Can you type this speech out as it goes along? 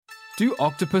Do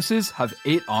octopuses have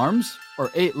 8 arms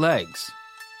or 8 legs?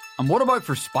 And what about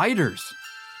for spiders?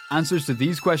 Answers to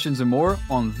these questions and more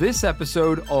on this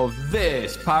episode of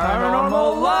This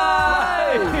Paranormal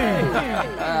Life!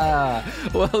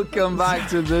 Welcome back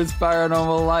to This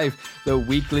Paranormal Life, the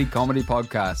weekly comedy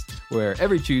podcast, where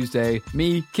every Tuesday,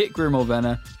 me, Kit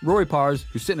Grier-Mulvenna, Rory Powers,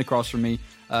 who's sitting across from me,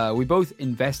 we both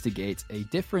investigate a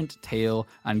different tale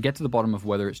and get to the bottom of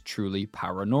whether it's truly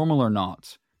paranormal or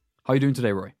not. How are you doing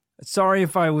today, Roy? Sorry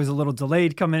if I was a little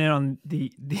delayed coming in on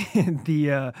the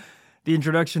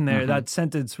introduction there. That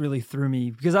sentence really threw me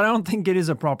because I don't think it is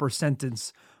a proper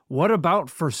sentence. What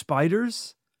about for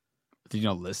spiders? Did you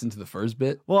not listen to the first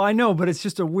bit? Well, I know, but it's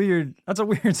just that's a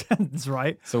weird sentence,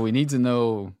 right? So we need to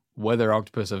know whether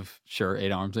octopus have,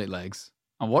 8 arms, 8 legs.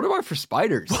 And what about for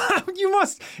spiders? You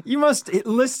must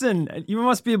listen. You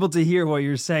must be able to hear what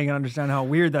you're saying and understand how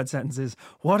weird that sentence is.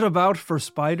 What about for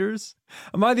spiders?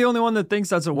 Am I the only one that thinks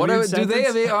that's a weird sentence? Do they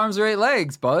have 8 arms or 8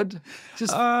 legs, bud?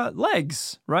 Just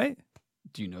legs, right?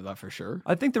 Do you know that for sure?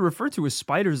 I think they're referred to as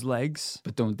spiders' legs.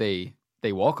 But don't they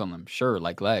walk on them? Sure,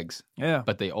 like legs. Yeah.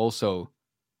 But they also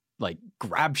like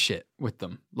grab shit with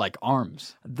them, like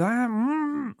arms.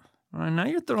 Now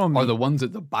you're throwing me. Are the ones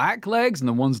at the back legs and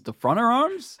the ones at the front are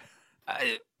arms?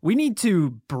 We need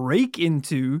to break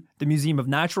into the Museum of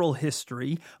Natural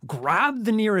History, grab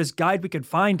the nearest guide we could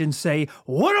find and say,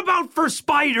 what about for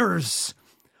spiders?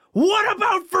 What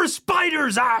about for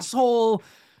spiders, asshole?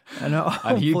 And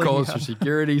he calls for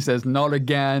security, says, not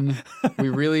again. We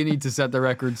really need to set the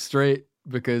record straight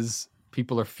because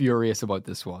people are furious about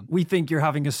this one. We think you're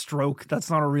having a stroke. That's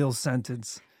not a real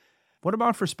sentence. What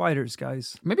about for spiders,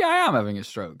 guys? Maybe I am having a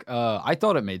stroke. I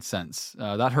thought it made sense.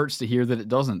 That hurts to hear that it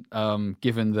doesn't,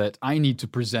 given that I need to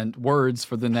present words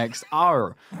for the next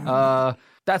hour.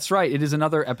 That's right. It is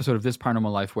another episode of This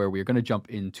Paranormal Life where we're going to jump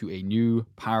into a new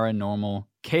paranormal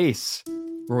case.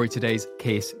 Rory, today's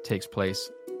case takes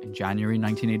place in January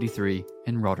 1983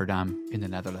 in Rotterdam in the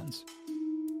Netherlands.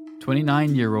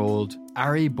 29-year-old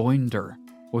Arie Boinder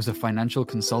was a financial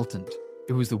consultant.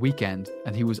 It was the weekend,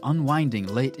 and he was unwinding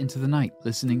late into the night,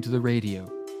 listening to the radio.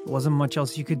 There wasn't much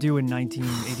else you could do in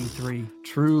 1983.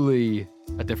 Truly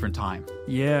a different time.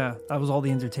 Yeah, that was all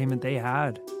the entertainment they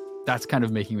had. That's kind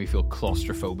of making me feel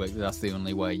claustrophobic. That's the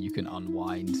only way you can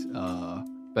unwind.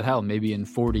 But hell, maybe in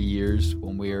 40 years,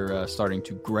 when we're starting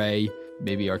to grey,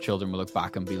 maybe our children will look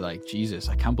back and be like, Jesus,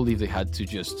 I can't believe they had to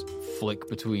just flick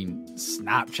between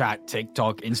Snapchat,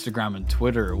 TikTok, Instagram, and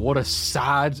Twitter. What a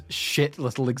sad, shit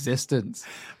little existence.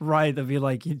 Right. They'll be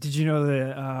like, did you know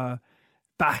that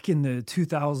back in the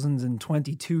 2000s and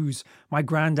 22s, my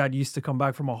granddad used to come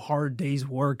back from a hard day's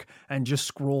work and just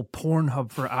scroll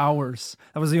Pornhub for hours.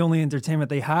 That was the only entertainment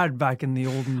they had back in the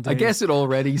olden days. I guess it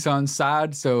already sounds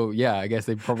sad. So yeah, I guess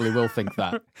they probably will think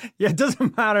that. Yeah, it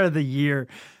doesn't matter the year.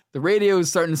 The radio is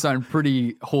starting to sound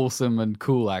pretty wholesome and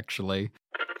cool, actually.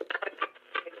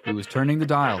 He was turning the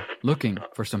dial, looking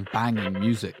for some banging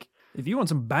music. If you want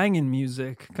some banging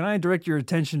music, can I direct your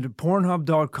attention to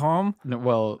Pornhub.com? No,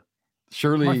 well,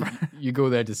 surely you go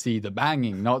there to see the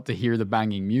banging, not to hear the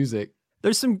banging music.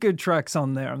 There's some good tracks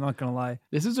on there, I'm not going to lie.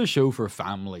 This is a show for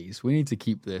families. We need to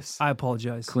keep this I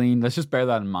apologize. Clean. Let's just bear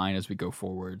that in mind as we go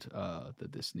forward,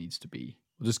 that this needs to be...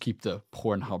 We'll just keep the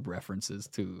Pornhub references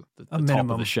to the top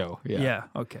of the show. Yeah,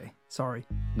 okay. Sorry.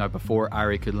 Now, before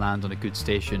Arie could land on a good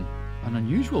station, an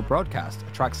unusual broadcast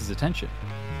attracts his attention.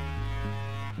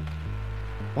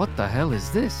 What the hell is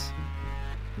this?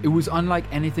 It was unlike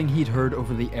anything he'd heard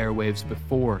over the airwaves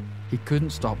before. He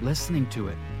couldn't stop listening to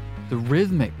it. The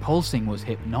rhythmic pulsing was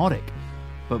hypnotic,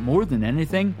 but more than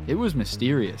anything, it was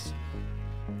mysterious.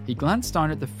 He glanced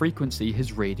down at the frequency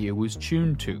his radio was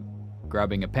tuned to.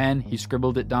 Grabbing a pen, he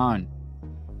scribbled it down.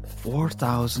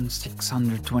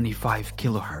 4,625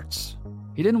 kilohertz.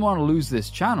 He didn't want to lose this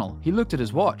channel. He looked at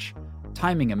his watch,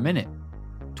 timing a minute.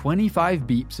 25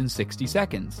 beeps in 60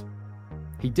 seconds.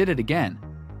 He did it again,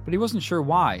 but he wasn't sure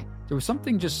why. There was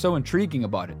something just so intriguing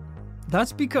about it.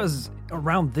 That's because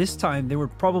around this time, there were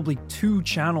probably 2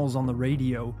 channels on the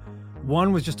radio.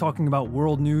 One was just talking about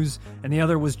world news, and the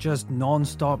other was just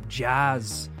non-stop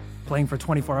jazz, playing for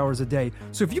 24 hours a day.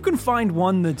 So if you can find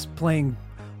one that's playing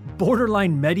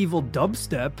borderline medieval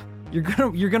dubstep,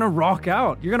 you're gonna rock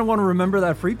out. You're gonna want to remember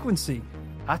that frequency.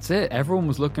 That's it. Everyone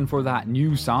was looking for that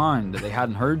new sound that they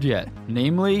hadn't heard yet,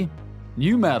 namely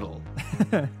new metal.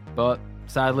 But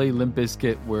sadly, Limp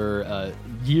Bizkit were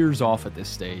years off at this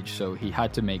stage, so he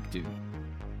had to make do.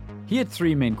 He had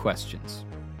 3 main questions.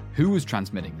 Who was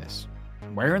transmitting this?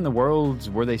 Where in the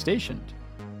world were they stationed?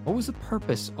 What was the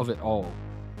purpose of it all?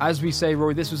 As we say,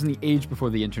 Rory, this was in the age before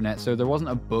the internet, so there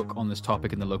wasn't a book on this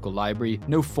topic in the local library,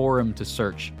 no forum to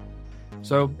search.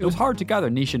 So it was hard to gather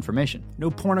niche information. No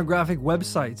pornographic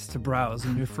websites to browse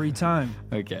in your free time.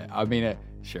 Okay, I mean,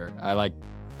 sure.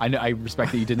 I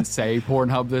respect that you didn't say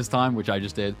Pornhub this time, which I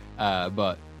just did.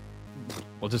 But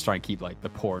we'll just try and keep like the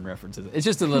porn references. It's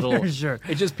just a little. Sure.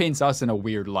 It just paints us in a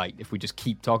weird light if we just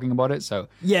keep talking about it. So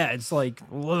yeah, it's like,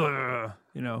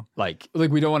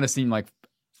 like we don't want to seem like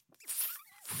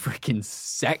freaking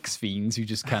sex fiends who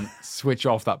just can't switch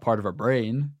off that part of our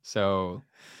brain. So,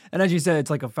 and as you said, it's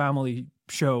like a family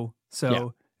show.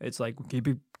 So it's like keep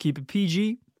it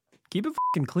PG, keep it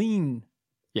fucking clean.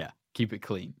 Yeah, keep it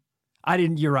clean.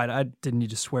 You're right. I didn't need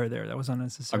to swear there. That was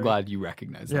unnecessary. I'm glad you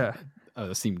recognized that.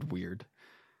 It seemed weird.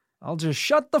 I'll just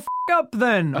shut the up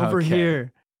then over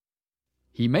here.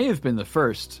 He may have been the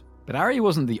first, but Ari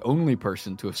wasn't the only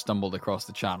person to have stumbled across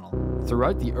the channel.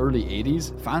 Throughout the early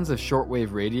 80s, fans of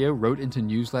shortwave radio wrote into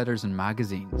newsletters and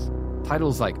magazines.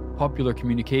 Titles like Popular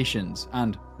Communications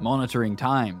and Monitoring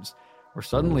Times were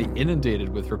suddenly inundated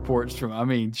with reports from,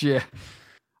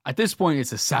 at this point,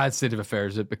 it's a sad state of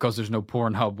affairs that because there's no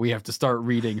Pornhub, we have to start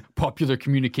reading Popular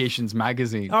Communications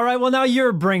magazine. All right, well, now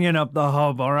you're bringing up the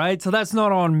hub, all right? So that's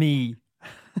not on me.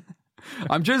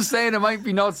 I'm just saying it might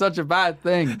be not such a bad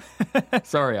thing.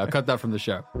 Sorry, I'll cut that from the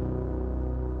show.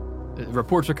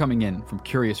 Reports are coming in from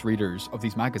curious readers of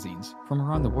these magazines from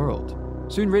around the world.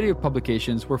 Soon radio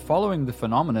publications were following the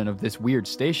phenomenon of this weird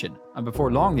station, and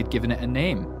before long they'd given it a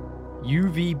name,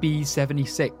 UVB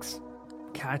 76.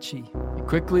 Catchy. It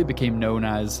quickly became known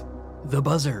as the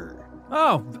Buzzer.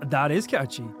 Oh, that is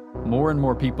catchy. More and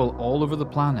more people all over the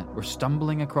planet were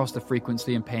stumbling across the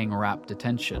frequency and paying rapt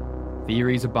attention.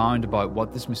 Theories abound about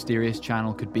what this mysterious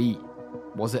channel could be.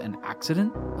 Was it an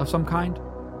accident of some kind?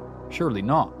 Surely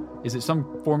not. Is it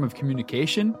some form of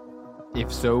communication?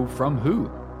 If so, from who?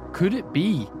 Could it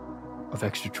be of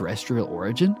extraterrestrial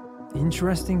origin?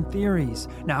 Interesting theories.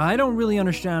 Now, I don't really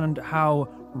understand how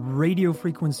radio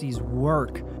frequencies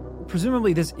work.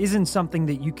 Presumably, this isn't something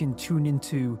that you can tune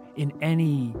into in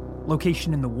any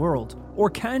location in the world. Or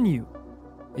can you?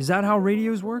 Is that how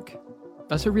radios work?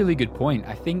 That's a really good point.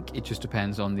 I think it just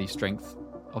depends on the strength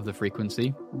of the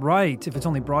frequency. Right, if it's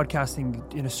only broadcasting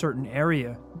in a certain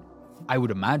area. I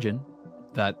would imagine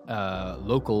that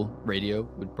local radio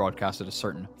would broadcast at a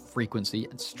certain frequency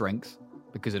and strength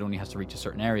because it only has to reach a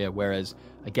certain area, whereas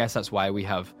I guess that's why we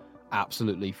have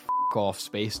absolutely off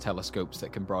space telescopes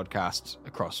that can broadcast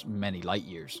across many light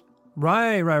years.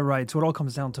 Right. So it all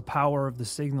comes down to power of the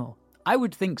signal. I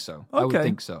would think so. Okay. I would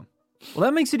think so. Well,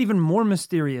 that makes it even more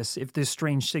mysterious if this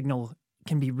strange signal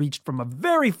can be reached from a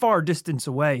very far distance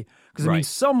away, because it means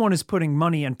someone is putting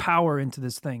money and power into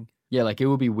this thing. Yeah, like it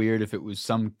would be weird if it was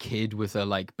some kid with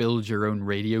a build your own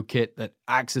radio kit that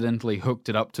accidentally hooked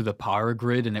it up to the power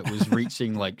grid and it was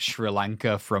reaching Sri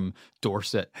Lanka from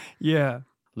Dorset. Yeah.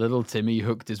 Little Timmy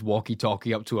hooked his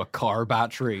walkie-talkie up to a car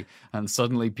battery, and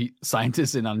suddenly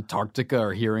scientists in Antarctica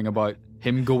are hearing about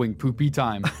him going poopy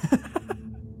time.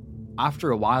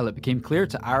 After a while, it became clear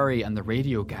to Ari and the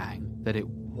radio gang that it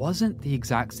wasn't the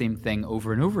exact same thing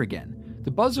over and over again.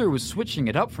 The buzzer was switching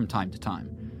it up from time to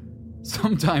time.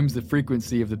 Sometimes the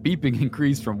frequency of the beeping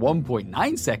increased from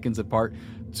 1.9 seconds apart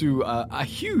to a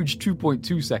huge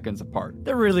 2.2 seconds apart.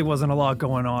 There really wasn't a lot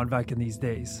going on back in these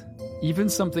days. Even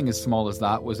something as small as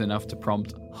that was enough to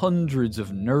prompt hundreds of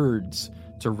nerds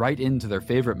to write into their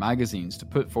favorite magazines to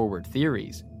put forward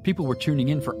theories. People were tuning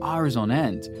in for hours on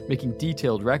end, making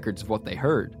detailed records of what they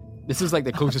heard. This is like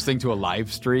the closest thing to a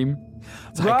live stream.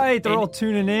 It's right, they're all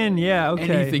tuning in. Yeah,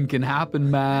 okay. Anything can happen,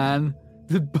 man.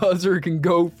 The buzzer can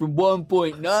go from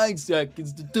 1.9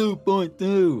 seconds to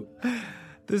 2.2.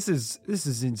 This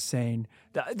is insane.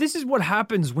 This is what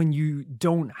happens when you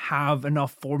don't have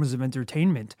enough forms of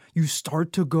entertainment. You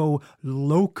start to go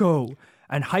loco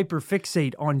and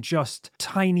hyperfixate on just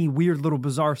tiny, weird, little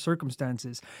bizarre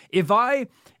circumstances. If I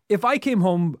came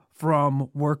home from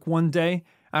work one day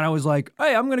and I was like,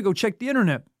 hey, I'm going to go check the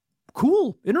internet.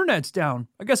 Cool, internet's down.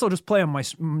 I guess I'll just play on my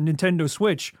Nintendo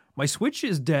Switch. My Switch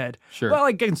is dead. Sure. Well,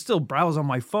 I can still browse on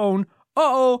my phone.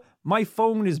 Uh-oh, my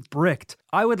phone is bricked.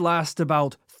 I would last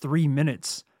about 3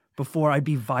 minutes before I'd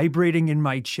be vibrating in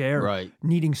my chair,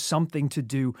 needing something to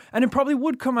do. And it probably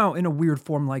would come out in a weird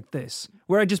form like this,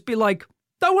 where I'd just be like,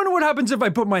 I wonder what happens if I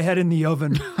put my head in the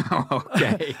oven.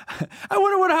 Okay. I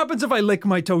wonder what happens if I lick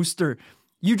my toaster.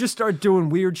 You just start doing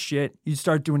weird shit. You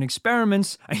start doing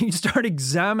experiments, and you start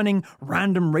examining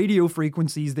random radio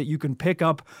frequencies that you can pick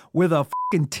up with a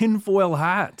fucking tinfoil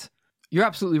hat. You're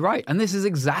absolutely right. And this is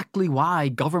exactly why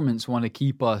governments want to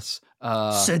keep us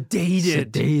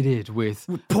sedated with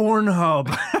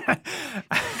Pornhub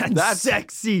and that's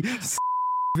sexy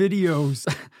videos.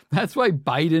 That's why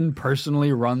Biden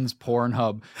personally runs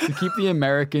Pornhub, to keep the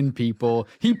American people.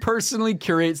 He personally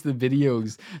curates the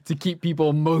videos to keep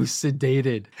people most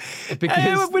sedated. Because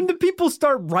And when the people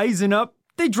start rising up,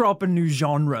 they drop a new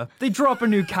genre. They drop a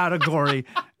new category.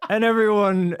 And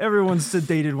everyone's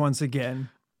sedated once again.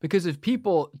 Because if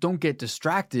people don't get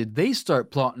distracted, they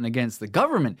start plotting against the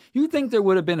government. You think there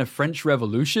would have been a French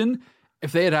Revolution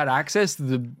if they had had access to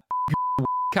the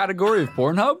category of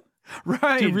Pornhub?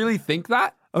 Right. Do you really think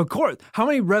that? Of course. How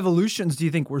many revolutions do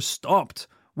you think were stopped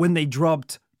when they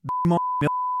dropped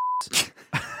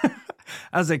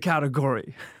as a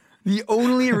category? The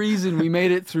only reason we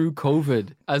made it through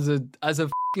COVID as a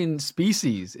fucking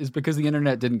species is because the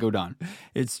internet didn't go down.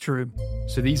 It's true.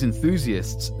 So these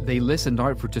enthusiasts, they listened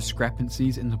out for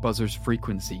discrepancies in the buzzer's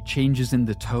frequency, changes in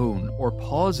the tone, or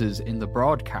pauses in the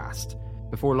broadcast.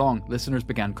 Before long, listeners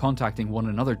began contacting one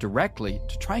another directly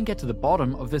to try and get to the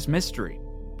bottom of this mystery.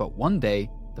 But one day,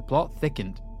 the plot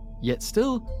thickened, yet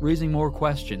still raising more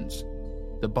questions.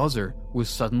 The buzzer was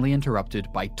suddenly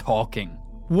interrupted by talking.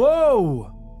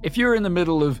 Whoa! If you're in the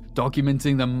middle of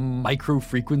documenting the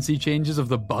micro-frequency changes of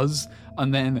the buzz,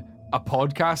 and then a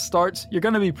podcast starts, you're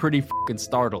going to be pretty fucking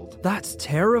startled. That's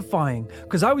terrifying.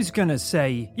 Because I was going to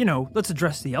say, let's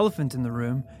address the elephant in the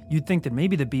room. You'd think that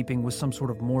maybe the beeping was some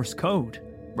sort of Morse code.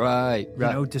 Right.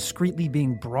 Discreetly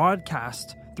being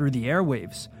broadcast through the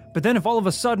airwaves. But then if all of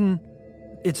a sudden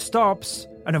it stops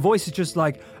and a voice is just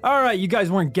like, all right, you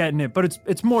guys weren't getting it, but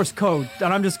it's Morse code.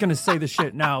 And I'm just going to say the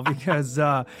shit now because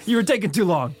you were taking too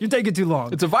long. You're taking too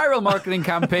long. It's a viral marketing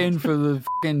campaign for the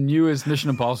fucking newest Mission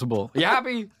Impossible. You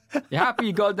happy? You happy,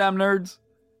 you goddamn nerds?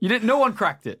 No one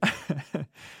cracked it.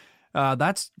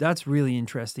 That's really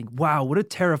interesting. Wow, what a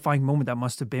terrifying moment that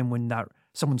must have been when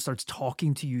someone starts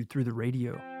talking to you through the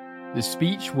radio. The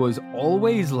speech was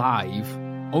always live,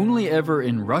 only ever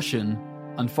in Russian,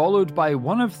 and followed by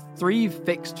one of 3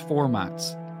 fixed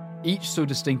formats, each so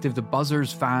distinctive the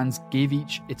buzzer's fans gave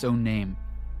each its own name.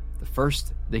 The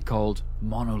first they called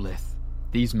Monolith.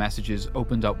 These messages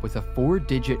opened up with a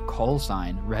 4-digit call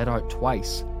sign read out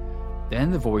twice.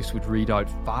 Then the voice would read out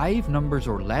 5 numbers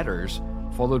or letters,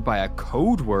 followed by a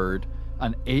code word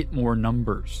and 8 more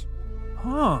numbers.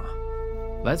 Huh.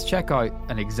 Let's check out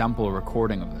an example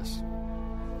recording of this.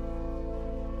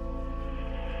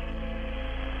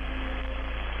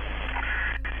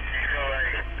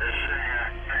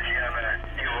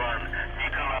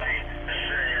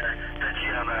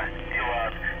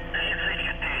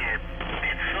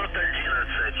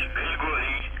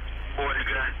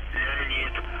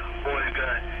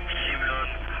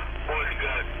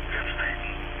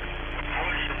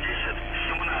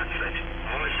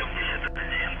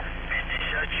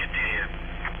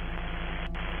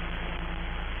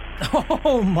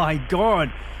 Oh my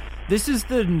god. This is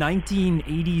the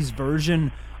 1980s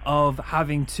version of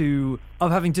having to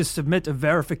submit a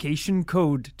verification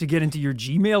code to get into your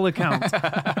Gmail account.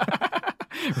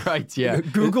 Right, yeah.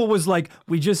 Google was like,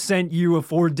 we just sent you a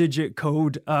 4-digit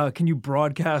code. Can you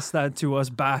broadcast that to us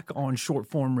back on short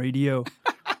form radio?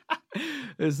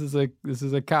 This is a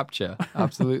CAPTCHA.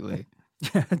 Absolutely.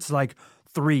 It's like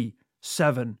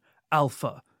 3-7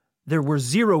 alpha. There were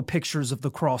 0 pictures of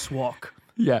the crosswalk.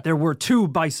 Yeah. There were 2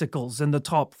 bicycles in the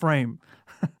top frame.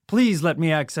 Please let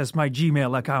me access my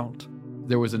Gmail account.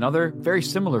 There was another very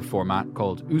similar format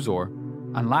called Uzor.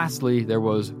 And lastly, there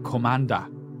was Komanda.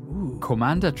 Ooh.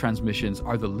 Komanda transmissions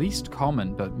are the least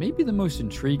common, but maybe the most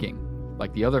intriguing.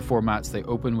 Like the other formats, they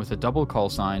open with a double call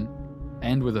sign,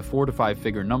 end with a 4 to 5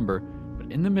 figure number, but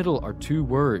in the middle are 2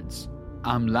 words.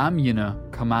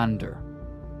 Amlamyina Commander.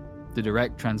 The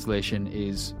direct translation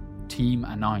is team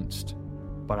announced,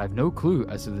 but I've no clue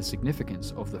as to the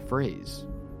significance of the phrase.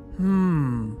 All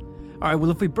right,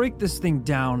 well, if we break this thing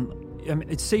down,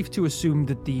 it's safe to assume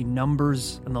that the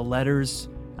numbers and the letters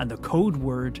and the code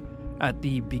word at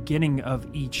the beginning of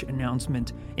each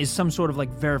announcement is some sort of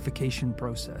like verification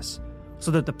process,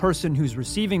 so that the person who's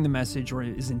receiving the message or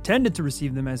is intended to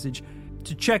receive the message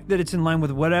to check that it's in line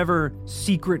with whatever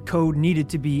secret code needed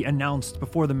to be announced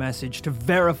before the message to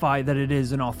verify that it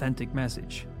is an authentic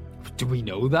message. Do we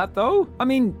know that, though? I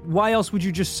mean, why else would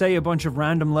you just say a bunch of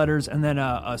random letters and then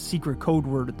a secret code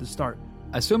word at the start?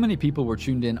 As so many people were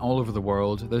tuned in all over the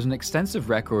world, there's an extensive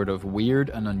record of weird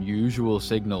and unusual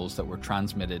signals that were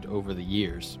transmitted over the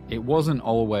years. It wasn't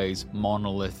always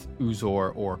Monolith,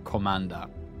 Uzor, or Komanda.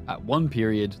 At one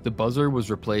period, the buzzer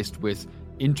was replaced with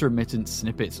intermittent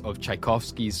snippets of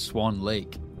Tchaikovsky's Swan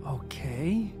Lake.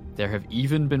 Okay. There have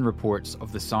even been reports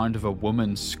of the sound of a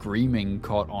woman screaming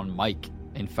caught on mic.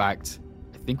 In fact,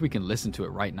 I think we can listen to it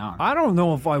right now. I don't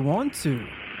know if I want to.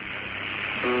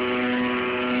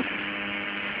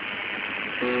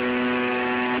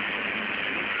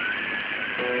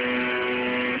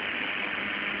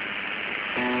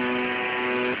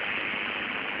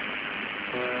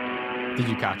 Did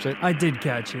you catch it? I did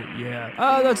catch it, yeah.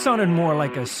 That sounded more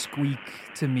like a squeak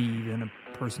to me than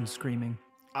a person screaming.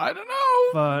 I don't know.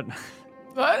 But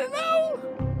I don't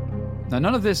know. Now,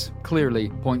 none of this clearly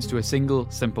points to a single,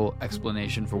 simple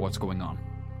explanation for what's going on.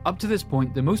 Up to this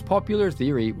point, the most popular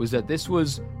theory was that this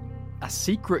was a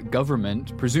secret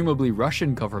government, presumably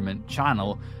Russian government,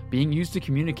 channel being used to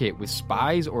communicate with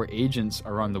spies or agents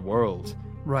around the world.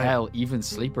 Right. Hell, even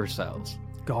sleeper cells.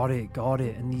 got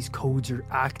it. And these codes are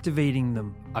activating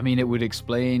them. I mean, it would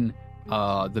explain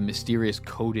the mysterious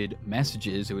coded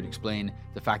messages. It would explain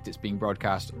the fact it's being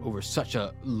broadcast over such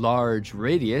a large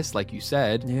radius, like you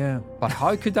said. Yeah. But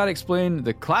how could that explain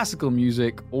the classical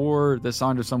music or the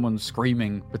sound of someone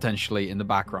screaming potentially in the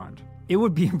background? It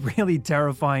would be really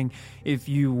terrifying if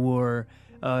you were,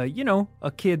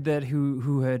 a kid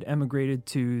who had emigrated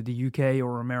to the UK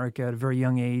or America at a very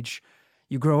young age.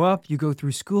 You grow up, you go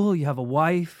through school, you have a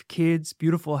wife, kids,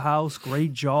 beautiful house,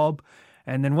 great job.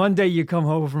 And then one day you come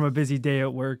home from a busy day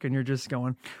at work and you're just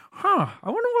going, I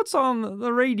wonder what's on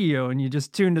the radio. And you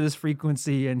just tune to this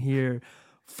frequency and hear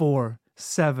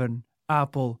 4-7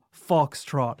 Apple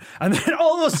Foxtrot. And then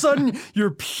all of a sudden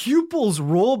your pupils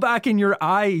roll back in your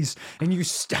eyes and you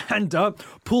stand up,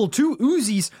 pull 2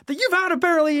 Uzis that you've had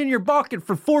apparently in your pocket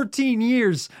for 14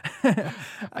 years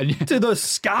to the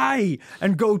sky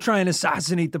and go try and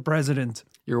assassinate the president.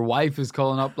 Your wife is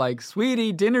calling up like,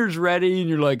 sweetie, dinner's ready. And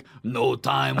you're like, no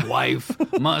time, wife.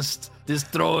 Must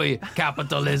destroy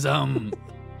capitalism.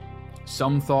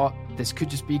 Some thought this could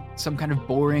just be some kind of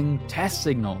boring test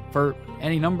signal for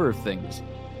any number of things.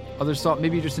 Others thought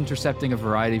maybe just intercepting a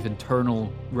variety of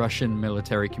internal Russian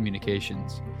military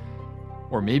communications.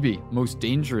 Or maybe, most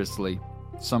dangerously,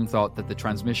 some thought that the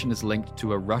transmission is linked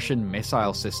to a Russian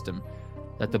missile system,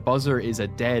 that the buzzer is a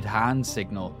dead hand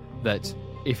signal that,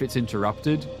 if it's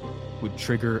interrupted, would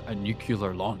trigger a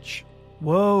nuclear launch.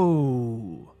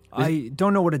 Whoa. I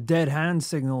don't know what a dead hand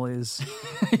signal is.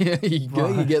 Yeah,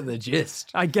 you get the gist.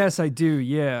 I guess I do,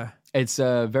 yeah. It's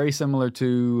very similar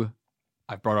to,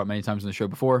 I've brought up many times in the show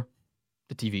before,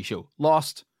 the TV show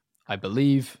Lost, I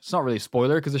believe. It's not really a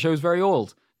spoiler because the show is very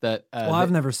old.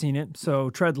 I've never seen it, so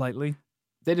tread lightly.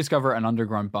 They discover an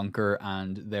underground bunker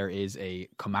and there is a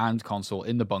command console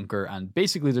in the bunker, and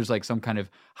basically there's like some kind of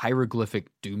hieroglyphic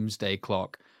doomsday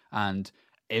clock, and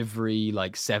every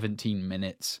 17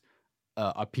 minutes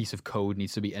a piece of code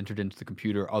needs to be entered into the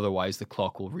computer, otherwise the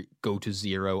clock will go to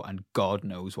 0 and God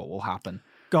knows what will happen.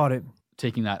 Got it.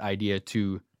 Taking that idea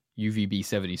to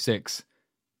UVB-76,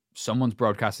 someone's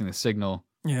broadcasting the signal,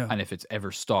 and if it's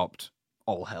ever stopped,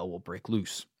 all hell will break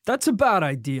loose. That's a bad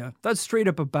idea. That's straight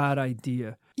up a bad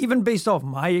idea. Even based off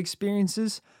my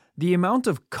experiences, the amount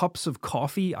of cups of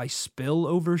coffee I spill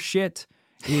over shit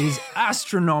is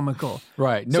astronomical.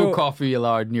 Right. No coffee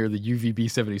allowed near the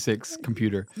UVB-76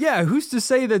 computer. Yeah, who's to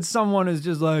say that someone is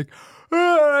just like,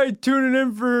 all right, tuning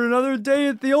in for another day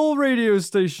at the old radio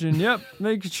station. Yep,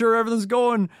 making sure everything's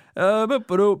going.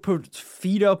 Put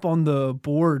feet up on the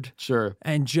board. Sure.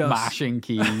 And just mashing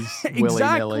keys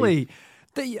willy-nilly.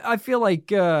 I feel like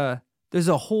there's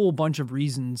a whole bunch of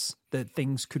reasons that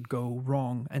things could go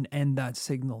wrong and end that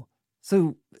signal.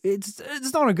 So it's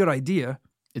not a good idea.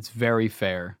 It's very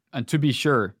fair. And to be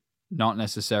sure, not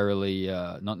necessarily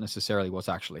what's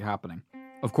actually happening.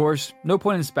 Of course, no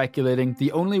point in speculating.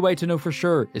 The only way to know for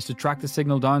sure is to track the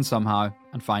signal down somehow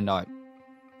and find out.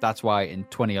 That's why in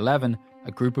 2011,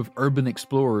 a group of urban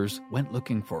explorers went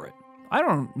looking for it. I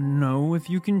don't know if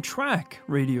you can track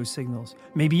radio signals.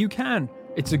 Maybe you can.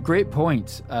 It's a great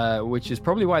point, which is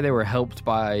probably why they were helped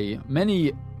by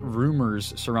many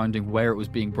rumors surrounding where it was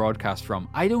being broadcast from.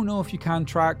 I don't know if you can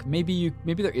track. Maybe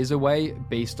there is a way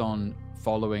based on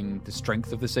following the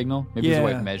strength of the signal. Maybe there's a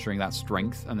way of measuring that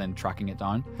strength and then tracking it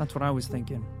down. That's what I was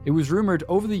thinking. It was rumored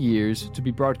over the years to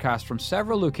be broadcast from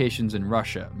several locations in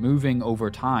Russia, moving over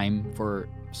time for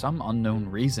some unknown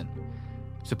reason.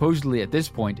 Supposedly at this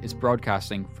point, it's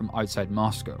broadcasting from outside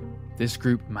Moscow. This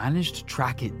group managed to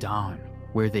track it down,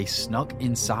 where they snuck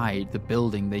inside the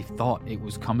building they thought it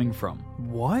was coming from.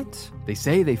 What? They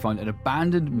say they found an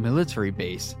abandoned military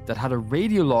base that had a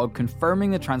radio log confirming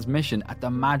the transmission at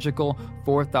the magical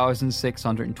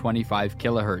 4,625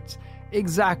 kilohertz,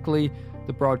 exactly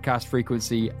the broadcast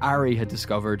frequency Ari had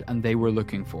discovered and they were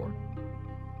looking for.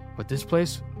 But this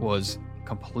place was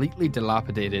completely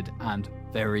dilapidated and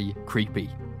very creepy.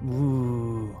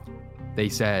 Ooh. They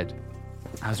said,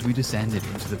 as we descended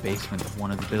into the basement of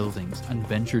one of the buildings and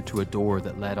ventured to a door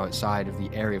that led outside of the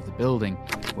area of the building,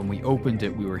 when we opened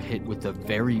it, we were hit with a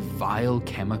very vile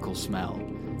chemical smell.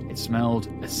 It smelled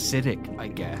acidic, I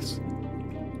guess.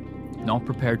 Not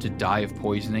prepared to die of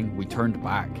poisoning, we turned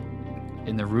back.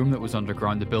 In the room that was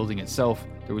underground the building itself,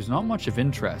 there was not much of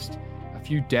interest. A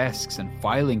few desks and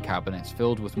filing cabinets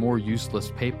filled with more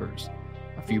useless papers,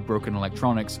 a few broken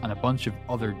electronics, and a bunch of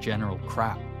other general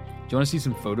crap. Do you want to see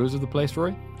some photos of the place,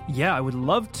 Roy? Yeah, I would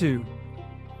love to.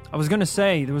 I was going to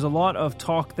say, there was a lot of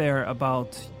talk there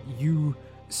about you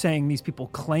saying these people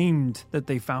claimed that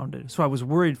they found it. So I was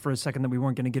worried for a second that we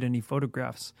weren't going to get any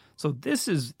photographs. So this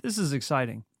is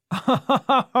exciting.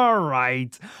 All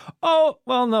right. Oh,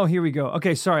 well, no, here we go.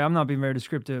 Okay, sorry, I'm not being very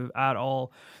descriptive at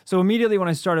all. So immediately when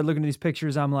I started looking at these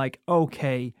pictures, I'm like,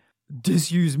 okay,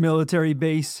 disused military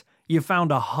base. You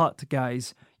found a hut,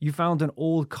 guys. You found an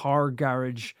old car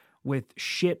garage with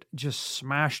shit just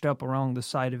smashed up along the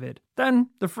side of it. Then,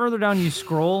 the further down you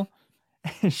scroll,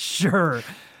 sure,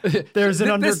 there's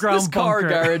an underground this car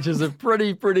bunker. garage is a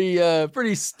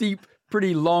pretty steep,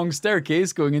 pretty long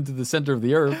staircase going into the center of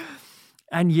the earth.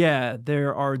 And yeah,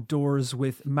 there are doors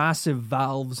with massive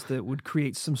valves that would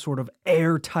create some sort of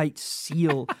airtight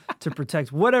seal to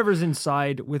protect whatever's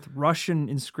inside with Russian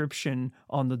inscription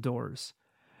on the doors.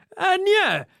 And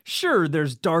yeah, sure,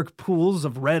 there's dark pools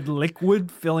of red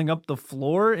liquid filling up the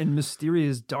floor in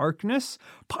mysterious darkness,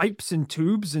 pipes and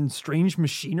tubes and strange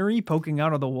machinery poking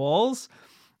out of the walls.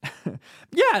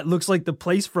 Yeah, it looks like the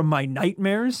place from my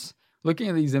nightmares. Looking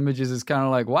at these images is kind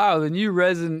of like, wow, the new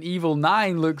Resident Evil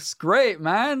 9 looks great,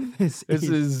 man. This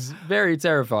is very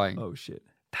terrifying. Oh, shit.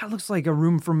 That looks like a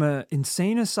room from an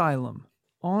insane asylum.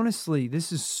 Honestly,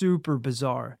 this is super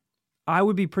bizarre. I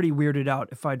would be pretty weirded out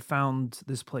if I'd found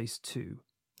this place too.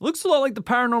 Looks a lot like the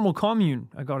Paranormal Commune,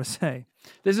 I gotta say.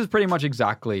 This is pretty much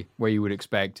exactly where you would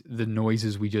expect the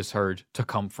noises we just heard to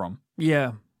come from.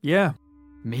 Yeah.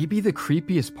 Maybe the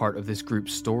creepiest part of this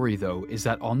group's story, though, is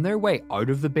that on their way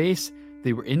out of the base,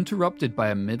 they were interrupted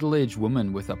by a middle-aged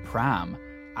woman with a pram,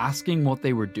 asking what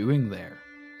they were doing there.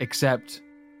 Except,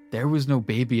 there was no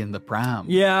baby in the pram.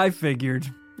 Yeah, I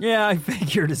figured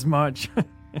as much.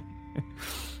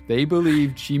 They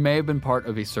believed she may have been part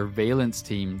of a surveillance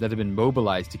team that had been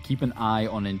mobilized to keep an eye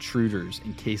on intruders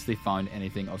in case they found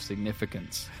anything of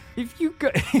significance. If you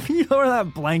lower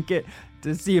that blanket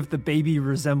to see if the baby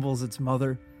resembles its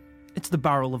mother, it's the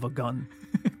barrel of a gun.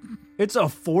 It's a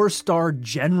 4-star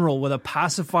general with a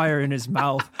pacifier in his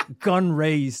mouth, gun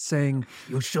raised, saying,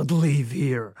 "You should leave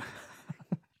here."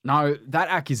 Now, that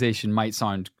accusation might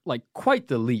sound like quite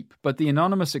the leap, but the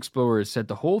anonymous explorers said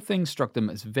the whole thing struck them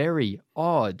as very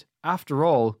odd. After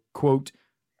all, quote,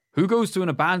 who goes to an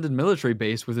abandoned military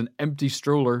base with an empty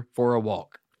stroller for a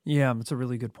walk? Yeah, that's a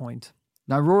really good point.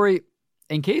 Now, Rory,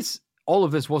 in case all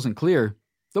of this wasn't clear,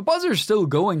 the buzzer's still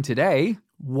going today.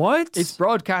 What? It's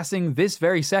broadcasting this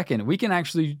very second. We can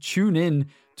actually tune in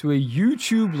to a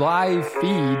YouTube live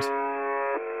feed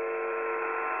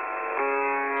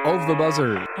of the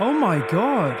buzzer. Oh my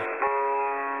god.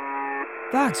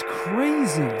 That's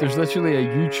crazy. There's literally a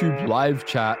YouTube live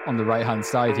chat on the right-hand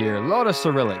side here. A lot of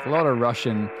Cyrillic, a lot of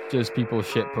Russian, just people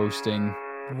shitposting.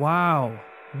 Wow.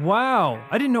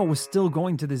 I didn't know it was still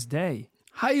going to this day.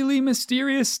 Highly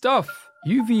mysterious stuff.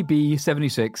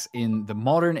 UVB-76 in the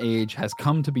modern age has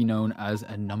come to be known as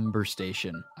a number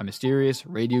station, a mysterious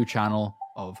radio channel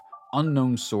of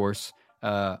unknown source,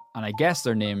 and I guess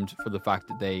they're named for the fact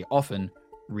that they often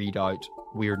read out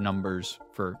weird numbers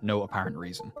for no apparent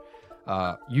reason.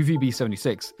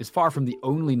 UVB-76 is far from the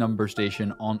only number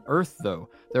station on Earth, though.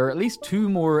 There are at least 2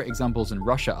 more examples in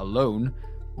Russia alone,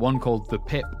 one called The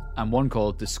Pip and one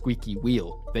called The Squeaky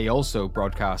Wheel. They also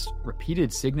broadcast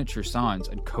repeated signature sounds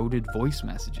and coded voice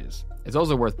messages. It's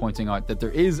also worth pointing out that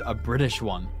there is a British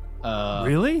one.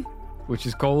 Really? Which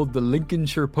is called the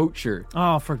Lincolnshire Poacher.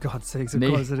 Oh, for God's sakes, of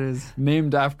course it is.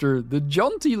 Named after the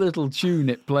jaunty little tune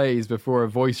it plays before a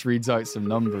voice reads out some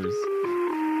numbers.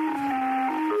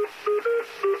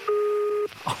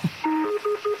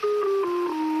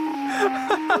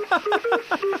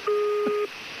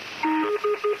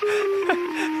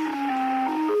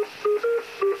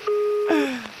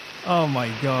 Oh my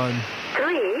God.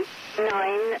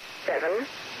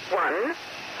 39715.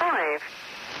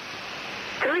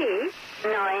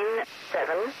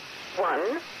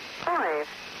 39715.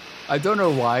 I don't know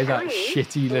why that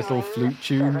shitty little flute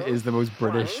tune is the most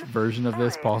British version of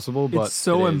this possible, but it's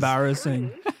so it is.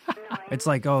 embarrassing. It's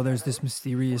like, oh, there's this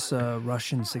mysterious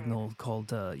Russian signal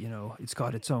called, it's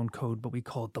got its own code, but we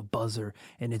call it the buzzer,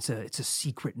 and it's a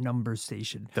secret number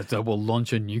station. That will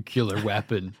launch a nuclear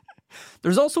weapon.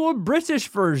 There's also a British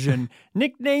version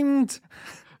nicknamed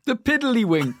The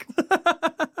Piddlywink.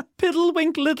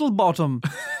 Piddlewink Littlebottom.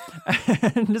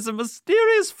 And it's a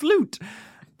mysterious flute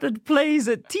that plays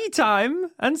at tea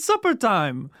time and supper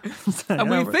time. And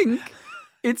we think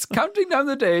it's counting down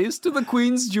the days to the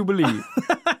Queen's Jubilee.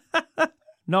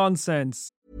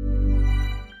 Nonsense.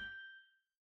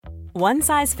 One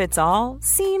size fits all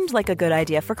seemed like a good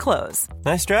idea for clothes.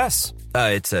 Nice dress.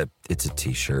 It's a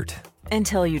t-shirt.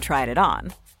 Until you tried it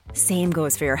on. Same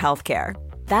goes for your healthcare.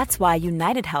 That's why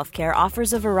United Healthcare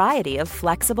offers a variety of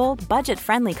flexible,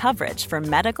 budget-friendly coverage for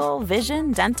medical,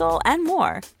 vision, dental, and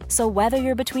more. So whether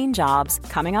you're between jobs,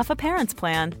 coming off a parent's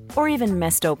plan, or even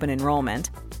missed open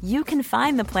enrollment, you can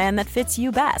find the plan that fits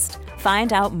you best.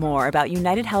 Find out more about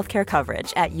United Healthcare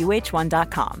coverage at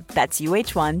uh1.com. That's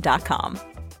uh1.com.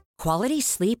 Quality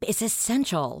sleep is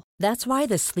essential. That's why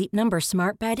the Sleep Number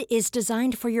Smart Bed is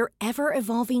designed for your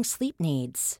ever-evolving sleep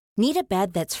needs. Need a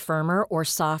bed that's firmer or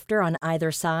softer on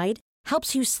either side?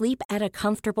 Helps you sleep at a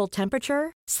comfortable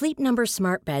temperature? Sleep Number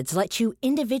Smart Beds let you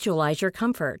individualize your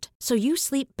comfort, so you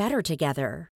sleep better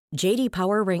together. J.D.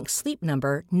 Power ranks Sleep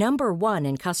Number number 1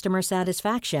 in customer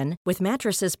satisfaction with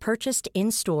mattresses purchased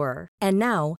in-store. And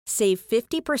now, save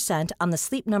 50% on the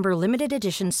Sleep Number Limited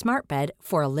Edition Smart Bed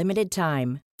for a limited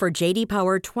time. For J.D.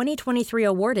 Power 2023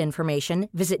 award information,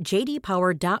 visit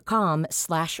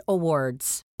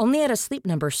jdpower.com/awards. Only at a Sleep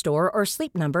Number store or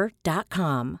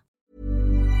sleepnumber.com.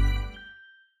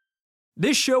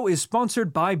 This show is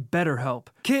sponsored by BetterHelp.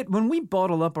 Kit, when we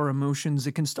bottle up our emotions,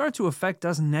 it can start to affect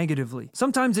us negatively.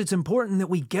 Sometimes it's important that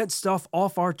we get stuff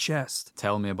off our chest.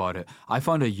 Tell me about it. I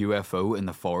found a UFO in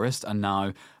the forest, and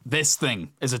now this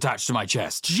thing is attached to my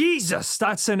chest. Jesus,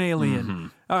 that's an alien.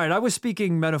 All right, I was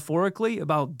speaking metaphorically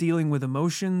about dealing with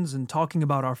emotions and talking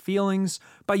about our feelings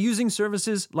by using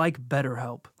services like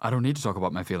BetterHelp. I don't need to talk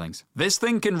about my feelings. This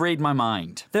thing can read my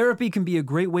mind. Therapy can be a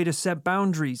great way to set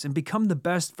boundaries and become the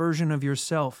best version of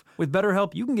yourself. With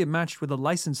BetterHelp, you can get matched with a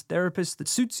licensed therapist that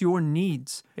suits your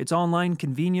needs. It's online,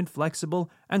 convenient, flexible,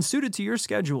 and suited to your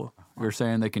schedule. You're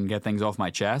saying they can get things off my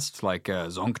chest, like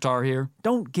Zonktar here?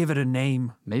 Don't give it a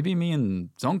name. Maybe me and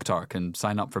Zonktar can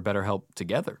sign up for BetterHelp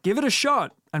together. Give it a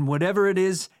shot, and whatever it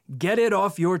is, get it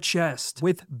off your chest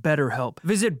with BetterHelp.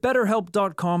 Visit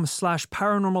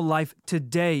betterhelp.com/paranormallife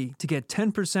today to get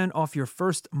 10% off your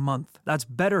first month. That's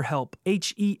BetterHelp,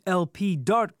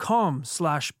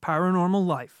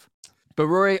 HELP.com/paranormallife. But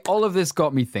Rory, all of this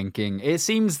got me thinking. It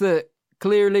seems that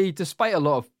clearly, despite a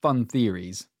lot of fun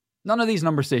theories, none of these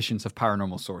number stations have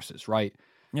paranormal sources, right?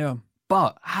 Yeah.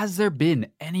 But has there been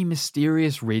any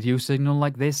mysterious radio signal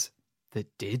like this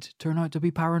that did turn out to be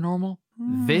paranormal?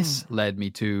 This led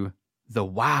me to the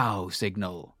wow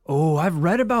signal. Oh, I've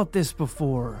read about this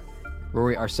before.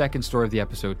 Rory, our second story of the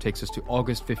episode takes us to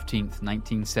August 15th,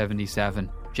 1977.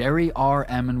 Jerry R.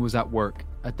 Emmon was at work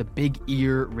at the Big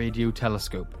Ear Radio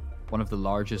Telescope, one of the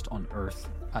largest on Earth,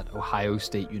 at Ohio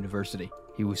State University.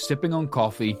 He was sipping on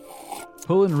coffee,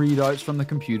 pulling readouts from the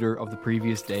computer of the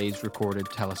previous day's recorded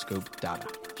telescope data.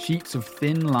 Sheets of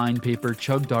thin line paper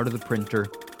chugged out of the printer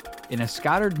in a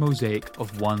scattered mosaic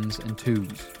of 1s and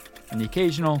 2s, and the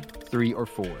occasional 3 or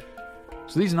 4.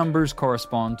 So these numbers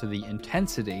correspond to the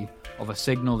intensity of a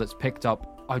signal that's picked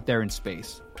up out there in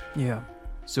space. Yeah.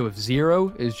 So if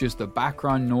 0 is just the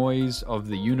background noise of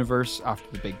the universe after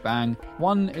the Big Bang,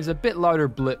 1 is a bit louder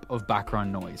blip of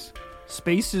background noise.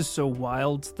 Space is so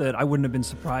wild that I wouldn't have been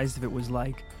surprised if it was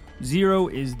like 0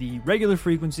 is the regular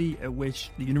frequency at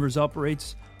which the universe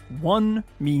operates. 1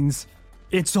 means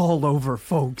it's all over,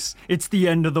 folks. It's the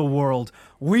end of the world.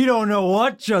 We don't know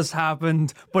what just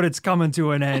happened, but it's coming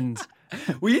to an end.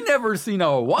 We never seen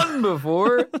a 1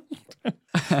 before.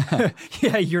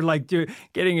 Yeah, you're like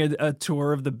getting a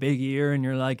tour of the Big Ear, and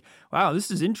you're like, wow, this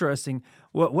is interesting.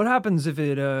 What happens if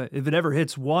it ever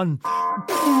hits 1?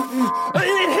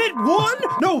 It hit 1?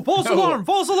 No, false alarm,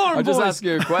 false alarm, I'll just boys. ask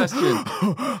you a question.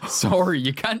 Sorry,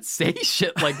 you can't say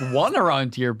shit like 1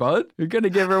 around here, bud. You're gonna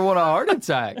give everyone a heart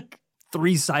attack.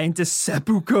 3 scientists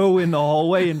seppuku in the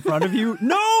hallway in front of you.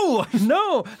 No,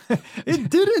 it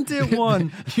didn't hit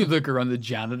 1. You look around, the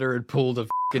janitor had pulled a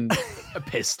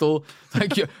pistol.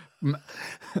 Like,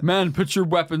 man, put your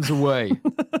weapons away.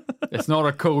 It's not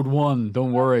a code 1,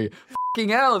 don't worry. Fucking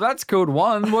hell, that's code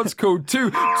 1. What's code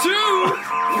 2? 2!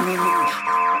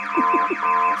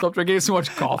 Stop drinking so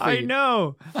much coffee. I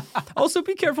know. Also,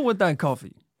 be careful with that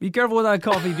coffee. Be careful with that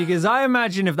coffee, because I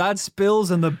imagine if that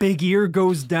spills and the Big Ear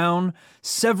goes down,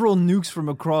 several nukes from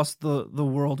across the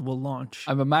world will launch.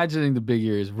 I'm imagining the Big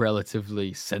Ear is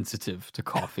relatively sensitive to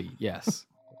coffee, yes.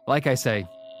 Like I say,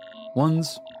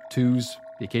 1s, 2s,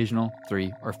 the occasional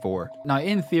 3 or 4. Now,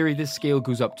 in theory, this scale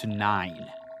goes up to 9.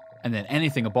 And then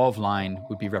anything above line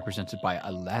would be represented by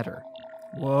a letter.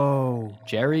 Whoa.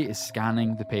 Jerry is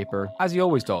scanning the paper, as he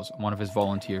always does on one of his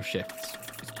volunteer shifts.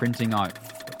 He's printing out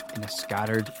in a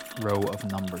scattered row of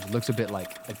numbers. It looks a bit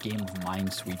like a game of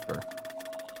Minesweeper.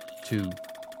 2,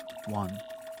 1,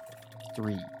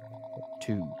 3,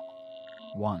 2,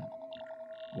 1,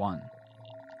 1,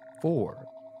 4,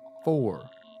 4,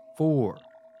 4,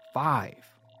 5,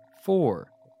 4,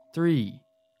 3,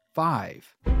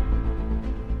 5.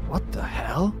 What the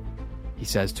hell? He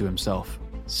says to himself.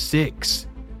 6,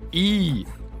 E,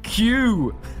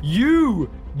 Q, U,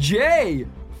 J,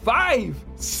 5,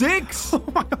 6.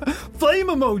 Flame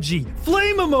emoji!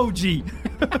 Flame emoji!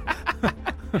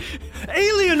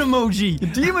 Alien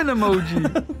emoji! Demon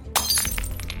emoji.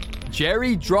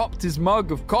 Jerry dropped his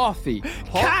mug of coffee.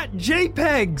 Cat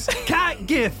JPEGs! Cat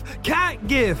GIF! Cat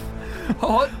GIF!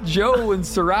 Hot Joe and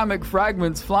ceramic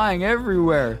fragments flying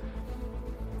everywhere.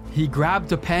 He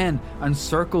grabbed a pen and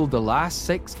circled the last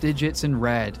 6 digits in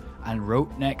red and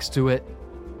wrote next to it,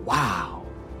 wow.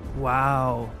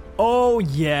 Wow. Oh,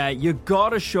 yeah, you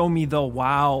gotta show me the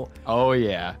wow. Oh,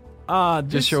 yeah.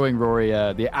 Just showing Rory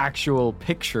the actual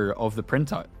picture of the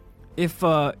printout. If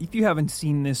you haven't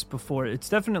seen this before, it's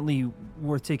definitely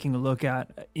worth taking a look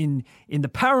at. In the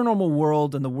paranormal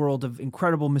world and the world of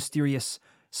incredible, mysterious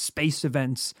space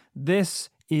events, this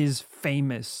is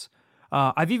famous.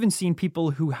 I've even seen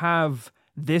people who have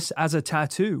this as a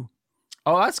tattoo.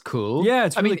 Oh, that's cool. Yeah,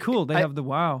 it's really cool. They have the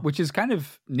wow. Which is kind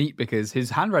of neat because his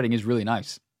handwriting is really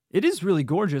nice. It is really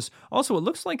gorgeous. Also, it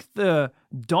looks like the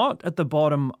dot at the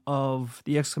bottom of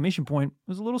the exclamation point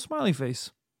was a little smiley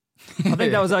face. I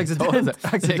think that was accidental.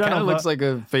 It kind of looks like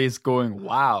a face going,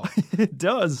 wow. It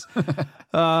does.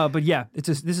 But yeah, this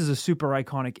is a super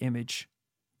iconic image.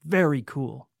 Very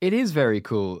cool. It is very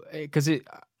cool because it,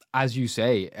 as you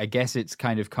say, I guess it's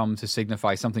kind of come to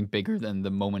signify something bigger than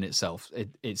the moment itself.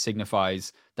 It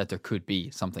signifies that there could be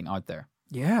something out there.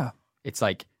 Yeah. It's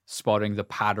like spotting the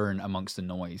pattern amongst the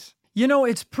noise. You know,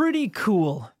 it's pretty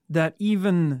cool that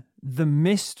even the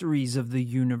mysteries of the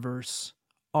universe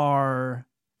are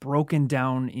broken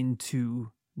down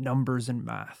into numbers and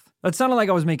math. That sounded like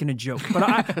I was making a joke, but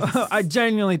I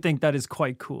genuinely think that is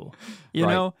quite cool. You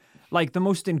know? Like the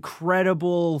most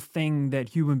incredible thing that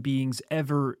human beings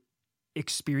ever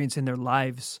experience in their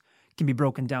lives can be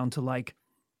broken down to like,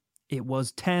 it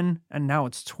was 10 and now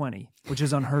it's 20, which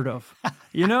is unheard of.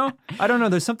 You know? I don't know.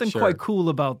 There's something quite cool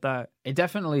about that.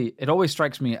 It always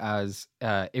strikes me as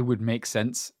it would make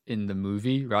sense in the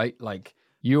movie, right? Like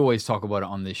you always talk about it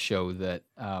on this show that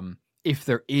if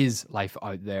there is life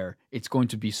out there, it's going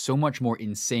to be so much more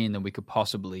insane than we could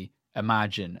possibly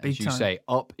imagine. As you say,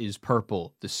 up is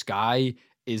purple, the sky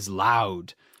is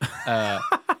loud.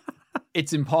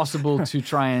 It's impossible to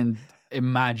try and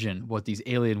imagine what these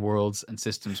alien worlds and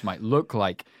systems might look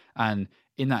like. And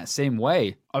in that same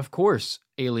way, of course,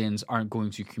 aliens aren't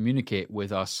going to communicate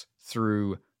with us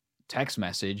through text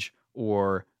message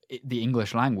or the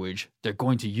English language. They're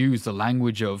going to use the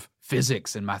language of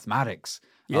physics and mathematics.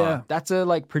 Yeah. That's a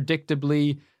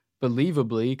predictably,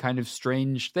 believably kind of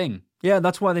strange thing. Yeah,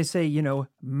 that's why they say,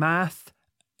 math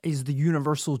is the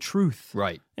universal truth.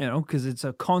 Right. Because it's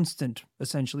a constant,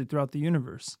 essentially, throughout the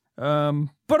universe.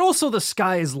 But also the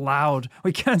sky is loud.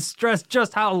 We can't stress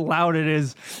just how loud it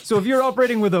is. So if you're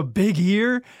operating with a big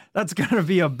ear, that's going to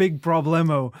be a big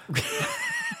problemo.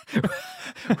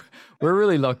 We're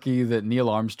really lucky that Neil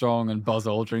Armstrong and Buzz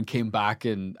Aldrin came back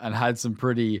and had some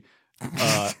pretty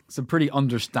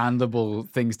understandable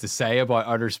things to say about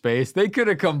outer space. They could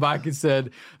have come back and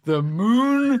said, the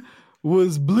moon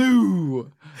was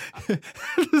blue.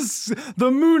 The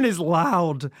moon is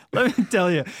loud. Let me tell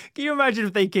you. Can you imagine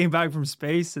if they came back from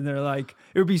space and they're like,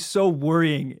 it would be so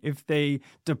worrying if they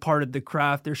departed the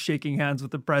craft. They're shaking hands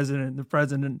with the president. The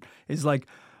president is like,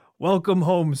 welcome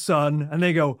home, son. And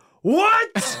they go,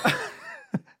 what?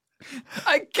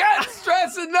 I can't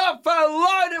stress enough how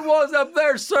loud it was up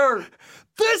there, sir.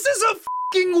 This is a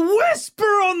fucking whisper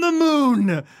on the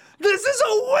moon. This is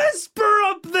a whisper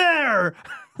up there.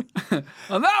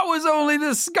 And that was only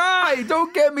the sky.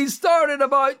 Don't get me started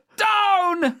about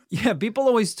down. Yeah, people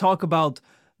always talk about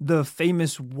the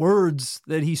famous words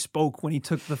that he spoke when he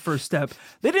took the first step.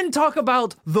 They didn't talk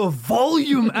about the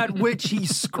volume at which he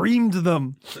screamed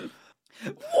them.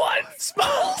 One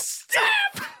small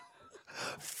step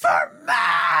for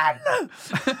man! Are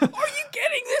you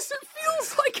getting this? It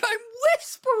feels like I'm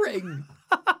whispering.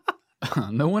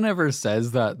 No one ever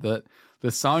says that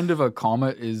the sound of a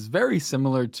comet is very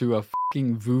similar to a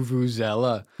fucking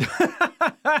vuvuzela.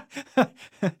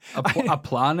 A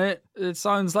planet, it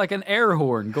sounds like an air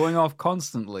horn going off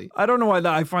constantly. I don't know why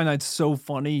I find that so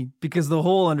funny, because the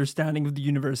whole understanding of the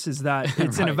universe is that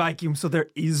it's in a vacuum, so there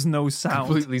is no sound.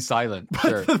 Completely silent, but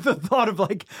sure. The thought of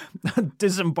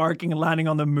disembarking and landing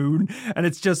on the moon, and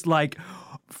it's just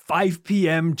 5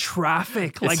 p.m.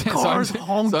 traffic, cars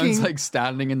honking. Sounds like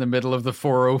standing in the middle of the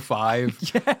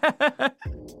 405. Yeah.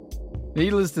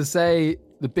 Needless to say,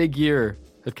 the big year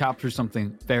had captured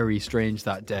something very strange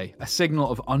that day. A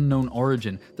signal of unknown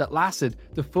origin that lasted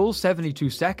the full 72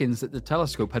 seconds that the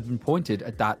telescope had been pointed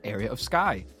at that area of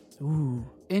sky. Ooh.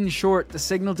 In short, the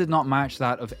signal did not match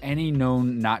that of any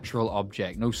known natural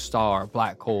object, no star,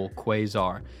 black hole,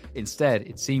 quasar. Instead,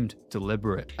 it seemed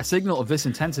deliberate. A signal of this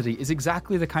intensity is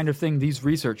exactly the kind of thing these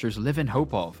researchers live in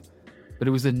hope of. But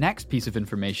it was the next piece of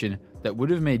information that would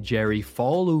have made Jerry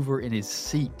fall over in his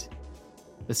seat.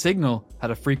 The signal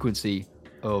had a frequency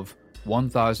of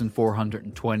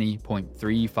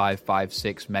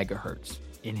 1420.3556 megahertz.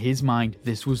 In his mind,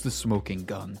 this was the smoking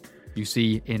gun. You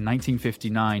see, in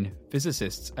 1959,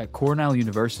 physicists at Cornell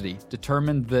University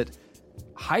determined that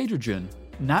hydrogen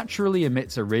naturally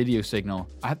emits a radio signal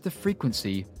at the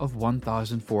frequency of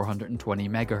 1420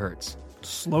 megahertz.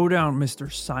 Slow down, Mr.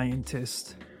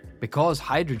 Scientist. Because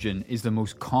hydrogen is the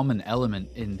most common element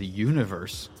in the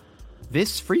universe,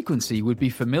 this frequency would be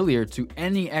familiar to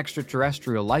any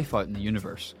extraterrestrial life out in the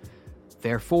universe.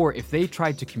 Therefore, if they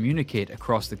tried to communicate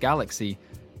across the galaxy,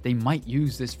 they might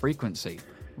use this frequency.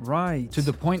 Right. To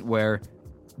the point where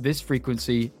this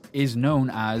frequency is known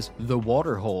as the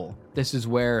water hole. This is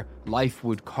where life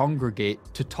would congregate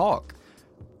to talk.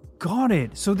 Got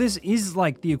it. So this is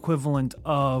like the equivalent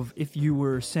of if you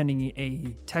were sending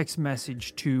a text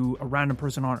message to a random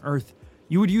person on Earth,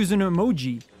 you would use an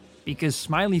emoji because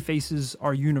smiley faces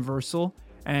are universal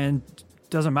and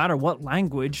doesn't matter what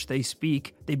language they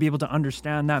speak, they'd be able to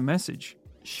understand that message.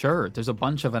 Sure, there's a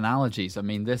bunch of analogies. I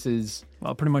mean, this is...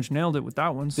 Well, pretty much nailed it with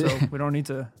that one, so we don't need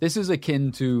to... This is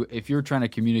akin to if you're trying to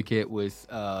communicate with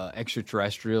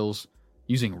extraterrestrials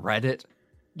using Reddit,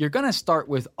 you're going to start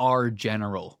with R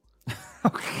general.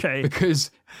 Okay. Because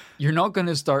you're not going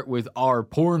to start with R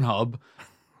Pornhub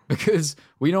because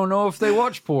we don't know if they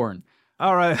watch porn.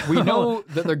 All right. We know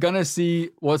that they're going to see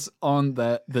what's on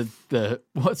the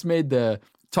what's made the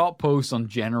top post on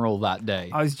general that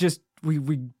day. I was just...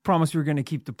 We promised we were going to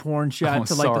keep the porn chat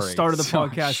to like the start of the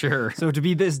podcast. Sure. So to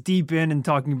be this deep in and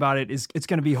talking about it, it's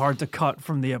going to be hard to cut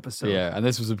from the episode. Yeah, and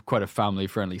this was quite a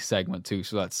family-friendly segment too,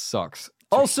 so that sucks.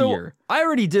 Also, I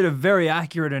already did a very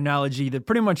accurate analogy that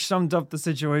pretty much summed up the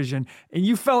situation, and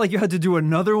you felt like you had to do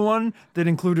another one that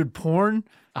included porn?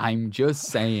 I'm just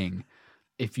saying,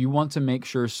 if you want to make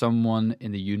sure someone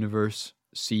in the universe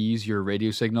sees your radio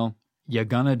signal, you're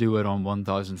gonna do it on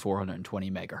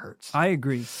 1420 megahertz. I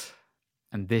agree.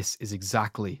 And this is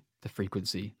exactly the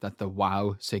frequency that the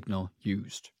WOW signal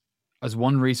used. As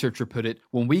one researcher put it,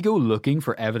 when we go looking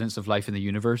for evidence of life in the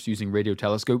universe using radio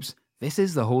telescopes, this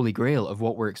is the holy grail of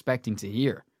what we're expecting to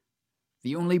hear.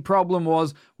 The only problem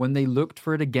was, when they looked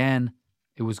for it again,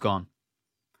 it was gone.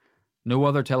 No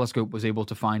other telescope was able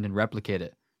to find and replicate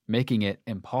it, making it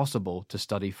impossible to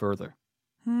study further.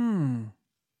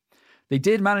 They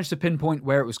did manage to pinpoint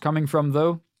where it was coming from,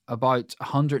 though. About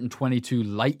 122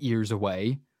 light years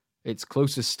away, its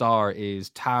closest star is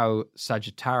Tau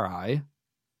Sagittarii,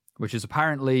 which is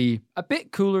apparently a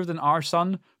bit cooler than our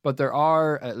sun, but there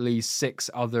are at least 6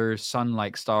 other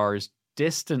sun-like stars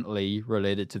distantly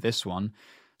related to this one.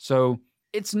 So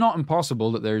it's not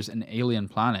impossible that there's an alien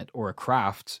planet or a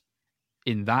craft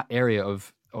in that area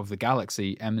of the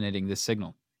galaxy emanating this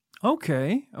signal.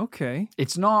 Okay.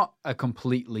 It's not a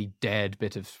completely dead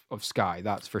bit of sky,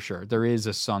 that's for sure. There is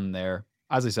a sun there.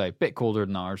 As I say, a bit colder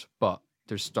than ours, but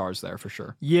there's stars there for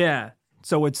sure. Yeah.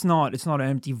 So it's not an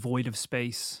empty void of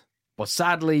space. But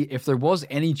sadly, if there was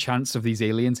any chance of these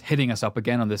aliens hitting us up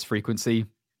again on this frequency,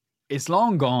 it's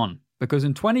long gone. Because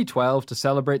in 2012, to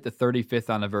celebrate the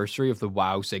 35th anniversary of the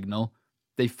WOW signal,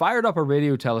 they fired up a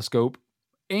radio telescope,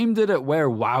 aimed it at where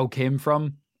WOW came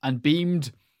from, and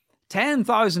beamed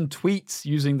 10,000 tweets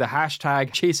using the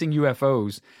hashtag chasing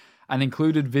UFOs, and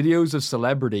included videos of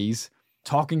celebrities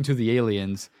talking to the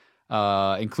aliens,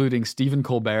 including Stephen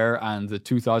Colbert and the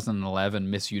 2011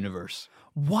 Miss Universe.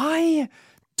 Why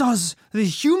does the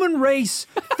human race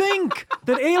think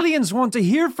that aliens want to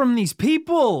hear from these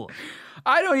people?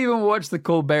 I don't even watch the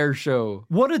Colbert Show.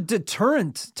 What a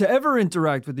deterrent to ever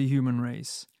interact with the human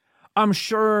race. I'm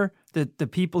sure that the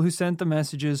people who sent the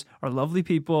messages are lovely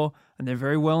people and they're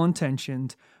very well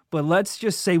intentioned, but let's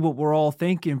just say what we're all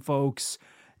thinking, folks.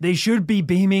 They should be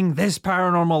beaming this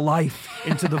paranormal life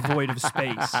into the void of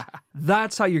space.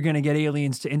 That's how you're going to get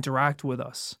aliens to interact with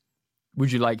us.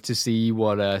 Would you like to see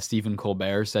what Stephen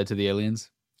Colbert said to the aliens?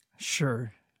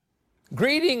 Sure.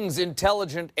 Greetings,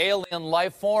 intelligent alien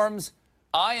life forms.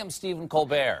 I am Stephen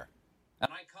Colbert,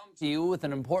 and I come to you with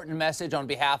an important message on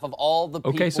behalf of all the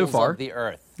peoples of the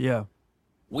Earth. Yeah.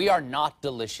 We are not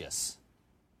delicious.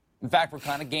 In fact, we're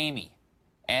kind of gamey,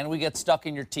 and we get stuck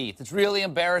in your teeth. It's really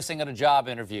embarrassing at a job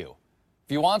interview. If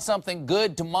If you want something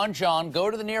good to munch on,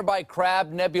 go to the nearby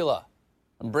Crab Nebula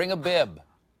and bring a bib.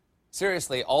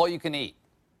 Seriously, all you can eat.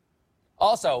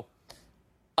 Also,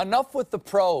 enough with the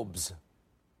probes.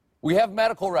 We have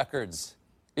medical records.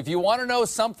 If you want to know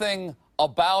something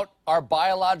about our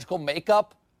biological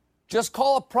makeup, just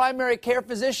call a primary care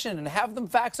physician and have them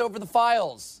fax over the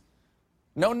files.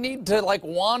 No need to,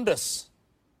 wand us.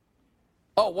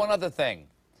 Oh, one other thing.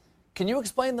 Can you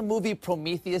explain the movie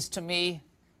Prometheus to me?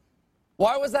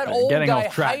 Why was that old guy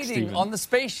hiding Steven. On the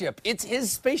spaceship? It's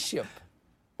his spaceship.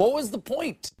 What was the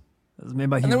point? It was made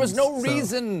by humans, and there was no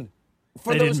reason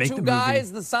for those two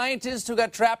guys, the scientists who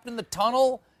got trapped in the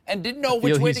tunnel and didn't know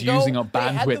which way to go. He's using up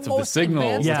bandwidth of the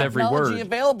signal with every word.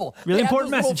 Available. Really important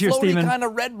message here, Stephen. Kind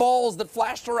of red balls that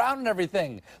flashed around and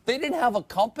everything. They didn't have a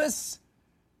compass.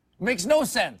 Makes no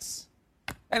sense.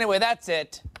 Anyway, that's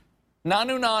it.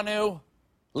 Nanu nanu.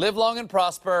 Live long and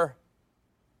prosper.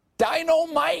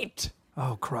 Dynamite.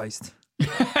 Oh, Christ.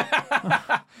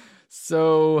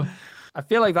 So I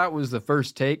feel like that was the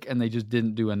first take and they just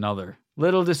didn't do another.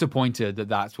 Little disappointed that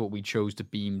that's what we chose to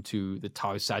beam to the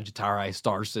Tau Sagittarii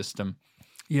star system.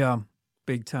 Yeah,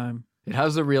 big time. It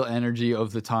has the real energy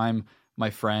of the time my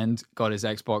friend got his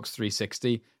Xbox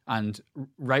 360, and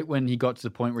right when he got to the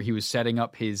point where he was setting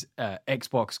up his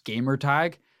Xbox gamer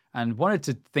tag and wanted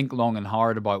to think long and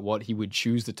hard about what he would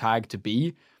choose the tag to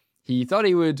be, he thought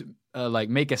he would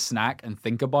make a snack and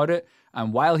think about it.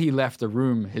 And while he left the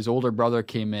room, his older brother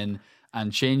came in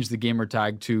and changed the gamer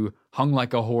tag to Hung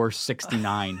Like a Horse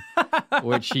 69,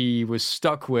 which he was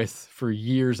stuck with for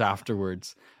years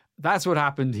afterwards. That's what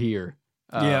happened here.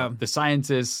 The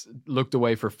scientists looked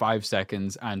away for 5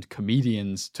 seconds and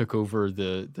comedians took over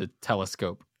the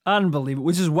telescope. Unbelievable,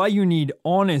 which is why you need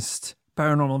honest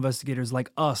paranormal investigators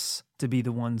like us to be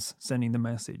the ones sending the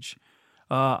message.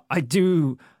 I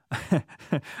do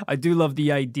love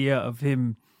the idea of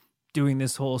him doing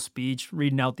this whole speech,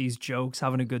 reading out these jokes,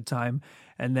 having a good time,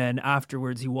 and then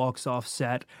afterwards he walks off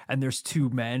set and there's two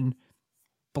men,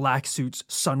 black suits,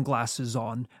 sunglasses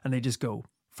on, and they just go,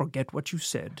 "Forget what you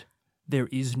said. There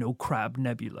is no Crab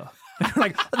Nebula."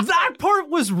 Like, that part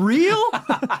was real?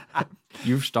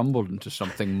 You've stumbled into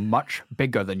something much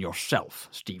bigger than yourself,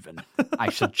 Stephen.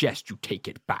 I suggest you take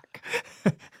it back.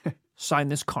 Sign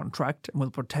this contract and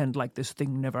we'll pretend like this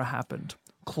thing never happened.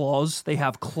 Claws. They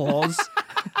have claws.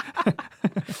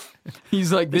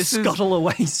 He's like, this is... scuttle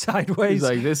away sideways. He's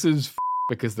like, this is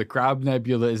because the Crab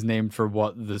Nebula is named for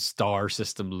what the star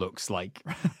system looks like.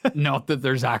 Not that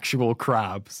there's actual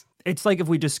crabs. It's like if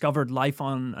we discovered life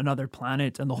on another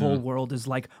planet and the whole world is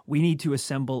like, we need to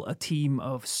assemble a team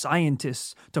of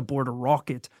scientists to board a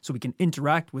rocket so we can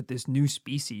interact with this new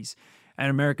species. And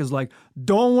America's like,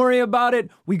 don't worry about it.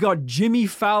 We got Jimmy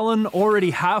Fallon already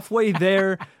halfway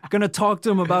there. Gonna talk to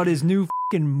him about his new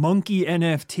fucking monkey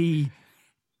NFT.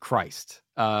 Christ.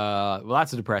 Well,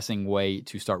 that's a depressing way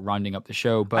to start rounding up the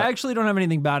show. But I actually don't have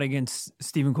anything bad against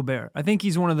Stephen Colbert. I think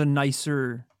he's one of the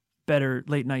nicer, better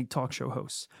late night talk show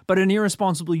hosts. But an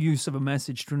irresponsible use of a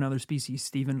message to another species,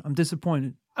 Stephen, I'm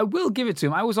disappointed. I will give it to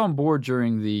him. I was on board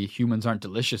during the humans aren't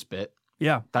delicious bit.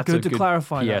 Yeah, that's good to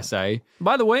clarify PSA. That.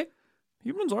 By the way,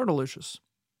 humans are delicious.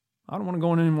 I don't want to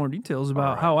go into any more details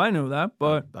about how I know that,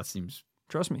 but that seems...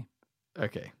 Trust me.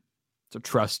 Okay. So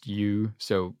trust you.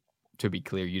 So to be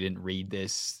clear, you didn't read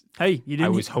this. Hey, you didn't... I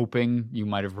was hoping you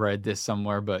might have read this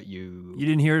somewhere, but you... You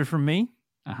didn't hear it from me?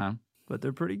 Uh-huh. But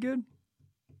they're pretty good.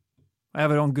 I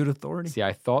have it on good authority. See,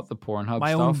 I thought the Pornhub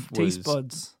My stuff own was... taste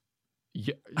buds.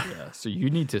 Yeah, so you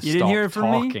need to you stop hear it from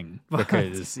talking me?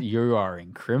 Because you are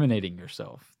incriminating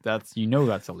yourself. That's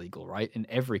that's illegal, right? In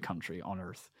every country on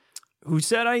earth. Who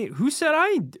said I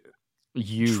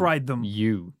you tried them?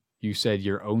 You said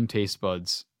your own taste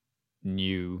buds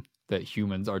knew that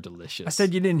humans are delicious. I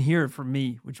said you didn't hear it from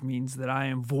me, which means that I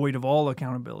am void of all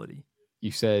accountability.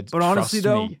 You said, but honestly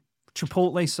though, me.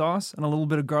 Chipotle sauce and a little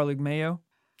bit of garlic mayo,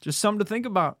 just something to think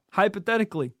about.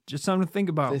 Hypothetically, just something to think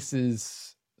about. This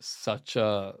is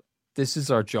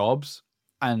our jobs,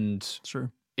 and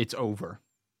sure, it's over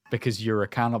because you're a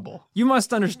cannibal. You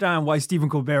must understand why Stephen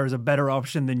Colbert is a better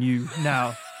option than you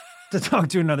now to talk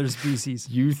to another species.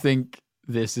 You think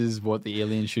this is what the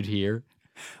aliens should hear?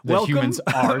 That humans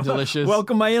are delicious?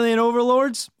 Welcome, my alien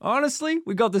overlords. Honestly,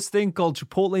 we got this thing called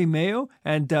Chipotle mayo,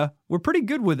 and we're pretty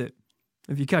good with it,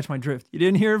 if you catch my drift. You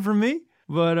didn't hear it from me,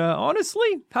 but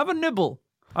honestly, have a nibble.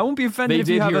 I won't be offended if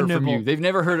you have a nibble. From you. They've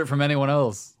never heard it from anyone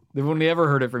else. They've only ever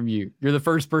heard it from you. You're the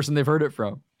first person they've heard it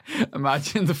from.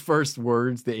 Imagine the first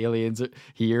words the aliens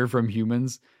hear from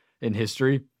humans in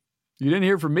history. You didn't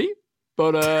hear from me?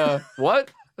 But what?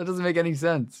 That doesn't make any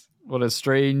sense. What a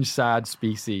strange, sad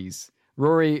species.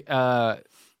 Rory,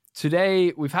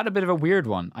 Today, we've had a bit of a weird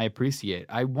one, I appreciate.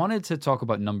 I wanted to talk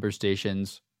about number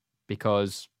stations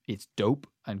because it's dope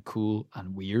and cool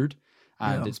and weird,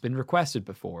 and it's been requested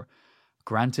before.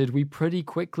 Granted, we pretty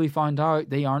quickly found out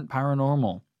they aren't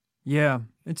paranormal. Yeah,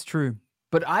 it's true.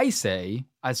 But I say,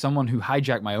 as someone who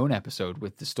hijacked my own episode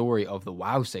with the story of the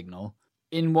WoW signal,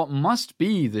 in what must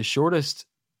be the shortest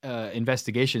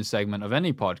investigation segment of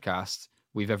any podcast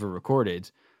we've ever recorded,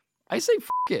 I say,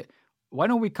 it. Why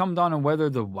don't we come down on whether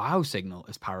the WoW signal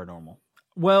is paranormal?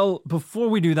 Well, before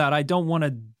we do that, I don't want to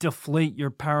deflate your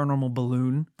paranormal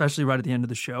balloon, especially right at the end of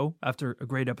the show after a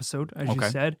great episode, as you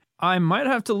said. I might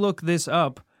have to look this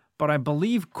up, but I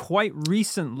believe quite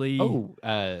recently... Oh,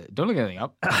 don't look anything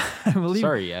up. I believe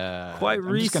Sorry. quite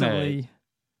recently...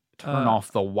 Turn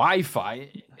off the Wi-Fi.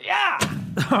 Yeah!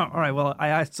 All right, well,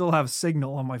 I still have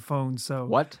signal on my phone, so...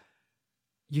 What?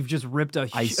 You've just ripped a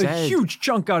said- huge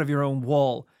chunk out of your own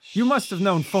wall. You must have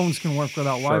known phones can work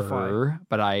without Wi-Fi. Sure,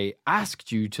 but I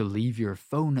asked you to leave your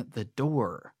phone at the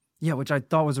door. Yeah, which I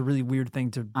thought was a really weird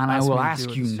thing to And ask I will me to ask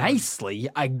do you at the start. nicely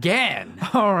again.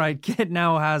 All right, Kit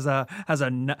now has a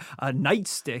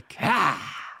nightstick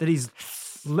that he's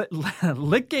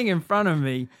licking in front of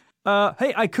me.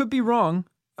 Hey, I could be wrong.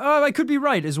 I could be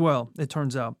right as well, it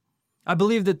turns out. I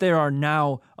believe that there are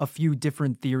now a few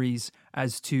different theories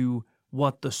as to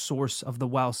what the source of the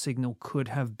WoW signal could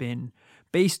have been,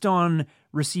 based on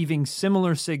receiving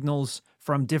similar signals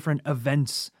from different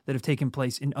events that have taken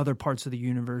place in other parts of the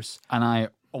universe. And I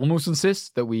almost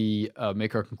insist that we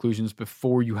make our conclusions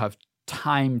before you have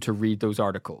time to read those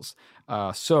articles.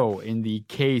 So in the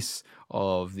case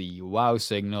of the WoW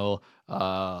signal,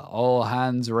 all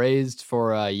hands raised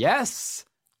for a yes.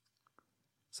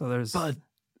 So there's...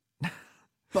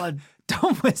 Bud,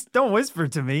 Don't whisper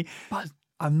to me. Bud.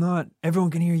 I'm not... Everyone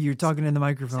can hear you. You're talking in the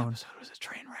microphone. This episode was a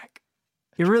train wreck.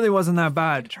 It really wasn't that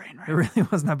bad. Train wreck. It really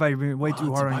wasn't that bad. You're being way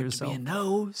too hard on It's yourself. about to be a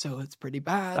no, so it's pretty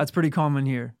bad. That's pretty common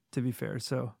here, to be fair.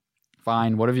 So,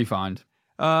 fine. What have you found?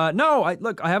 no,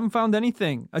 I haven't found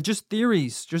anything. Just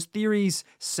theories. Just theories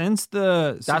since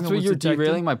the That's signal what was you're detected.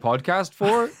 derailing my podcast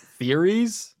for?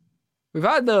 Theories? We've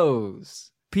had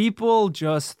those. People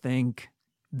just think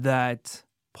that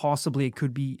possibly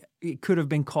it could have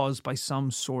been caused by some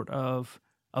sort of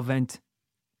event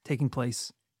taking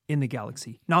place in the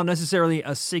galaxy. Not necessarily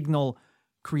a signal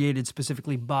created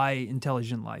specifically by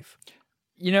intelligent life.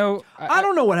 You know, I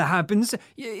don't know what happens.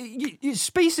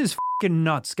 Space is fucking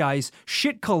nuts, guys.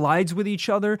 Shit collides with each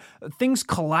other. Things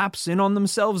collapse in on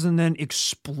themselves and then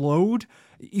explode.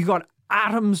 You got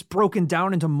atoms broken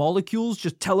down into molecules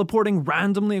just teleporting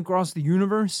randomly across the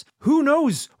universe. Who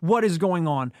knows what is going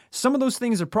on? Some of those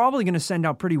things are probably going to send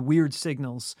out pretty weird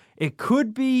signals. It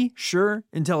could be, sure,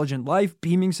 intelligent life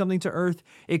beaming something to Earth.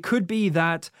 It could be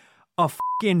that a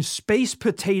fucking space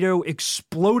potato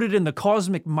exploded in the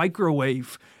cosmic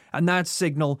microwave and that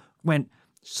signal went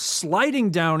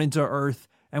sliding down into Earth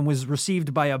and was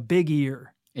received by a big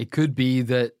ear. it could be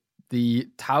that the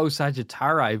Tau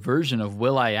Sagittarii version of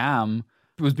Will.i.am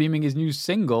was beaming his new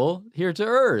single here to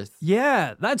Earth.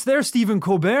 Yeah, that's their Stephen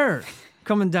Colbert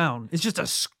coming down. It's just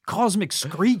a cosmic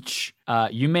screech.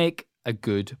 You make a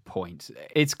good point.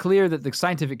 It's clear that the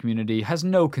scientific community has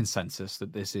no consensus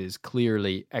that this is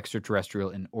clearly extraterrestrial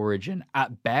in origin.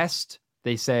 At best,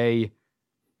 they say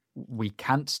we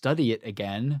can't study it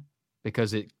again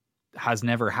because it has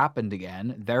never happened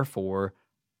again. Therefore,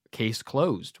 case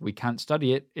closed. We can't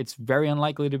study it. It's very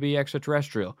unlikely to be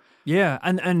extraterrestrial. Yeah,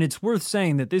 and it's worth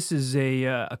saying that this is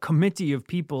a committee of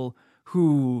people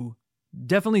who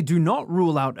definitely do not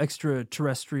rule out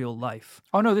extraterrestrial life.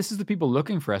 Oh, no, this is the people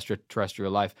looking for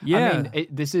extraterrestrial life. Yeah. I mean,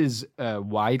 this is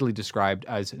widely described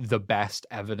as the best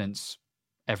evidence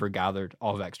ever gathered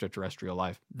of extraterrestrial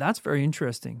life. That's very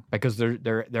interesting. Because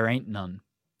there ain't none.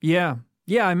 Yeah.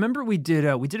 Yeah, I remember we did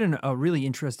a really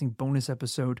interesting bonus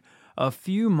episode a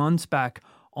few months back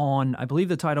on, I believe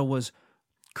the title was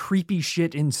Creepy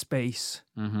Shit in Space.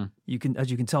 Mm-hmm.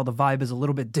 As you can tell, the vibe is a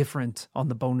little bit different on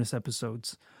the bonus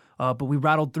episodes. But we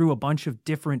rattled through a bunch of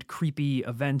different creepy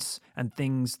events and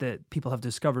things that people have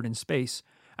discovered in space.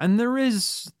 And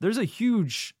there's a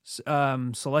huge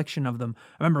selection of them.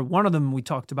 I remember one of them we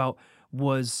talked about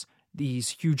was these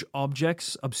huge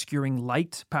objects obscuring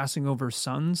light passing over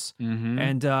suns. Mm-hmm.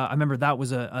 And I remember that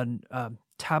was a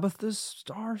Tabitha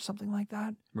star, something like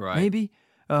that. Right. Maybe.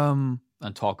 And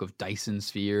talk of Dyson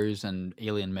spheres and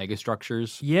alien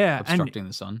megastructures Yeah. obstructing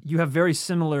the sun. You have very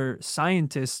similar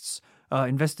scientists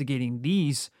investigating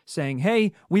these, saying,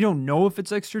 hey, we don't know if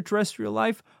it's extraterrestrial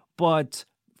life, but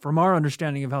from our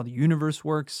understanding of how the universe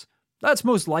works, that's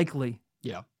most likely.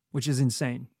 Yeah. which is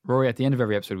insane. Rory, at the end of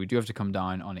every episode, we do have to come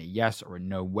down on a yes or a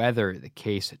no, whether the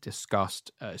case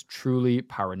discussed is truly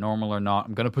paranormal or not.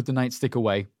 I'm going to put the nightstick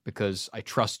away because I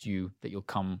trust you that you'll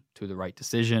come to the right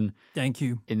decision. Thank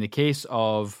you. In the case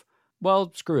of,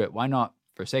 well, screw it. Why not?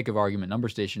 For sake of argument, number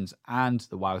stations and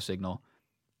the WoW signal.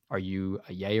 Are you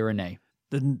a yay or a nay?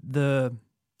 The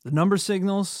number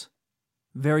signals,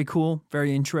 very cool,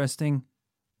 very interesting.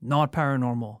 Not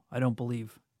paranormal, I don't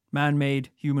believe. Man-made,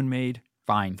 human-made.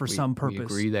 Fine. For some purpose. We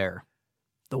agree there.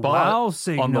 The But WoW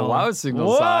signal. on the WoW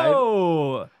signal side,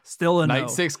 Whoa! Still a no. Night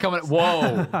 6 coming.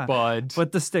 Whoa, bud.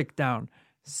 Put the stick down.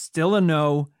 Still a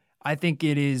no. I think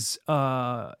it is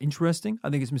interesting. I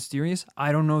think it's mysterious.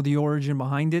 I don't know the origin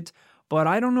behind it, but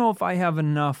I don't know if I have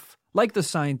enough, like the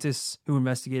scientists who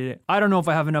investigated it, I don't know if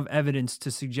I have enough evidence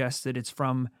to suggest that it's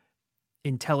from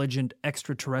intelligent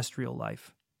extraterrestrial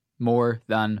life. More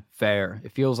than fair.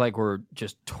 It feels like we're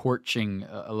just torching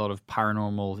a lot of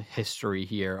paranormal history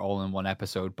here all in one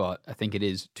episode, but I think it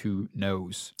is 2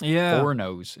 no's. Yeah. 4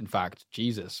 no's, in fact.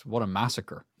 Jesus, what a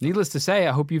massacre. Needless to say,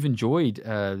 I hope you've enjoyed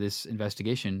this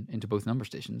investigation into both number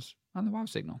stations and the WoW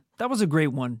signal. That was a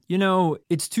great one. You know,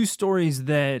 it's 2 stories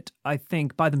that I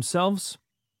think by themselves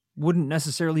wouldn't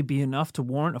necessarily be enough to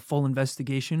warrant a full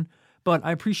investigation. But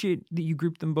I appreciate that you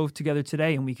grouped them both together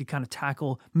today and we could kind of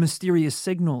tackle mysterious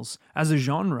signals as a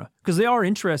genre because they are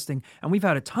interesting. And we've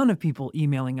had a ton of people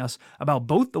emailing us about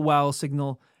both the WoW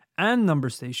signal and number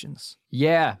stations.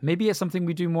 Yeah, maybe it's something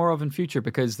we do more of in future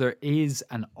because there is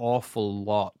an awful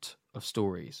lot of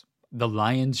stories. The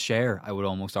lion's share, I would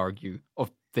almost argue,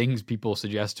 of things people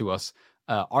suggest to us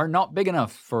are not big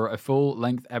enough for a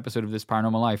full-length episode of This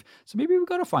Paranormal Life. So maybe we've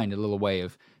got to find a little way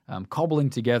of cobbling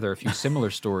together a few similar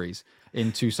stories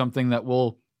into something that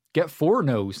will get 4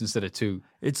 no's instead of 2.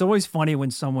 It's always funny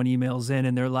when someone emails in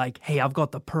and they're like, hey, I've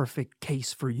got the perfect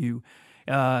case for you.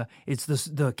 It's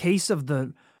the case of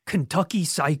the Kentucky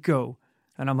Psycho.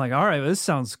 And I'm like, all right, this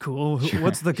sounds cool.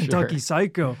 What's the Kentucky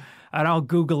Psycho? And I'll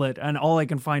Google it. And all I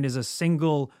can find is a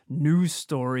single news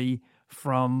story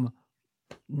from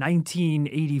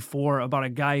 1984 about a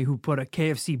guy who put a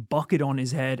KFC bucket on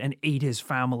his head and ate his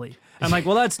family. I'm like,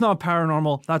 well, that's not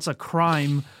paranormal. That's a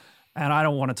crime. And I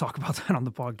don't want to talk about that on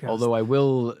the podcast. Although I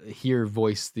will here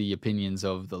voice the opinions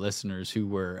of the listeners who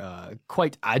were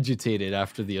quite agitated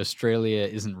after the Australia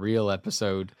Isn't Real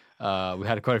episode. We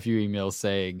had quite a few emails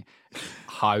saying,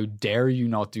 how dare you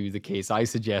not do the case I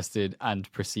suggested and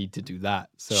proceed to do that?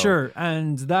 So, sure.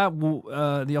 And that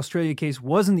the Australia case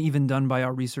wasn't even done by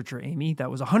our researcher, Amy. That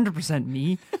was 100%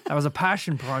 me. That was a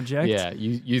passion project. Yeah,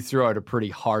 you threw out a pretty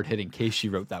hard-hitting case she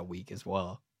wrote that week as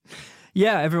well.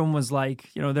 Yeah, everyone was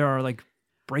like, you know, there are like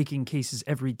breaking cases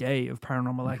every day of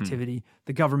paranormal activity.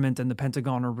 The government and the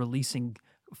Pentagon are releasing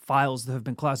files that have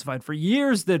been classified for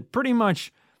years that pretty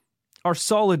much are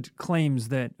solid claims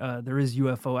that there is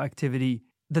UFO activity,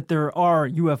 that there are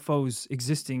UFOs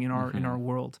existing in our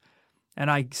world. And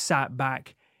I sat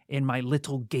back in my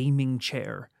little gaming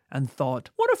chair and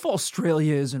thought, what if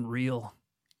Australia isn't real?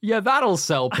 Yeah, that'll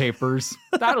sell papers.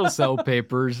 That'll sell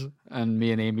papers. And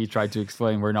me and Amy tried to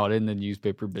explain we're not in the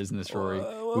newspaper business, Rory.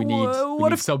 We need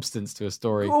substance to a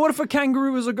story. What if a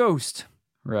kangaroo is a ghost?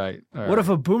 Right. What if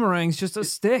a boomerang's just a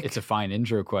stick? It's a fine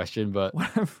intro question, but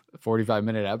a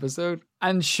 45-minute episode?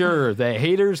 And sure, the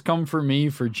haters come for me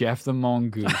for Jeff the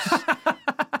Mongoose.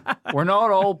 We're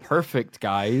not all perfect,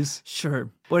 guys. Sure.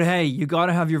 But hey, you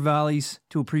gotta have your valleys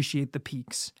to appreciate the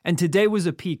peaks. And today was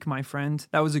a peak, my friend.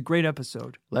 That was a great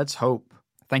episode. Let's hope.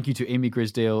 Thank you to Amy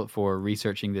Grisdale for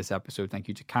researching this episode. Thank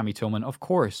you to Cami Tillman, of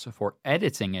course, for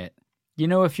editing it. You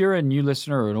know, if you're a new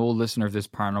listener or an old listener of This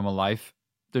Paranormal Life,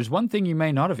 there's one thing you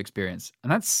may not have experienced,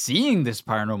 and that's seeing This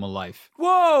Paranormal Life.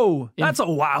 Whoa! That's a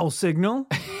wow signal.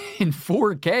 In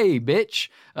 4K, bitch.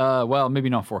 Well, maybe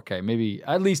not 4K, maybe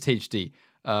at least HD.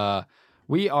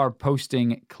 We are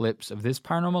posting clips of This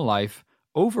Paranormal Life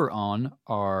over on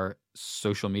our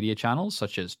social media channels,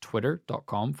 such as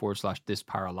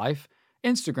twitter.com/thisparaLife,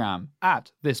 Instagram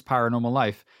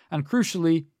 @thisparanormallife, and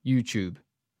crucially, YouTube.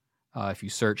 If you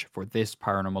search for This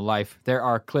Paranormal Life, there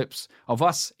are clips of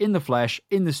us in the flesh,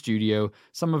 in the studio,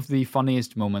 some of the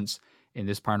funniest moments in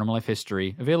This Paranormal Life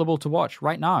history available to watch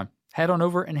right now. Head on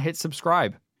over and hit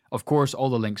subscribe. Of course, all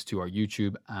the links to our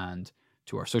YouTube and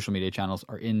to our social media channels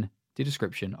are in the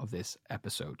description of this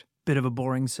episode. Bit of a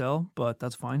boring sell, but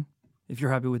that's fine. If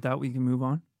you're happy with that, we can move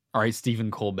on. All right,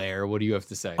 Stephen Colbert, what do you have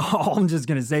to say? All I'm just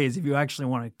going to say is if you actually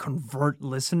want to convert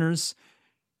listeners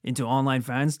into online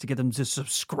fans, to get them to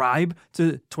subscribe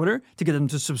to Twitter, to get them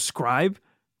to subscribe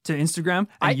to Instagram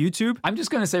and YouTube. I'm just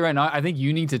going to say right now, I think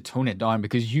you need to tone it down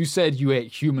because you said you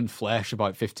ate human flesh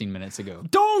about 15 minutes ago.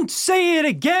 Don't say it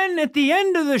again at the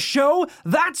end of the show.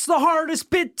 That's the hardest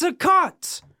bit to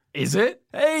cut. Is it?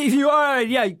 Hey, you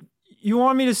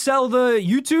want me to sell the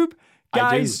YouTube?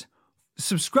 Guys,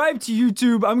 subscribe to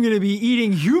YouTube. I'm going to be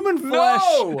eating human flesh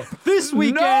this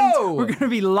weekend. No. We're going to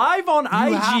be live on IG.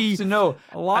 You have to know.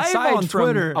 Live aside on from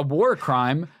Twitter. a war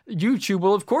crime, YouTube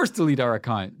will of course delete our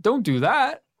account. Don't do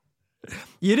that.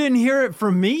 You didn't hear it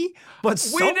from me, but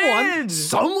did.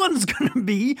 someone's going to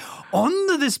be on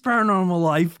the This Paranormal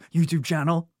Life YouTube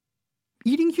channel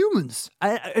eating humans.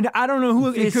 I don't know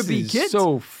who it could be. Kids.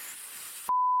 So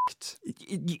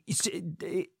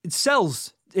It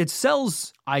sells. It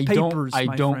sells. I papers, don't. I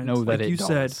my don't friend, know that like it you does.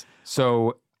 said.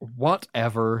 So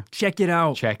whatever. Check it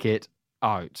out. Check it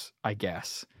out. I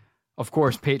guess. Of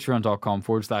course,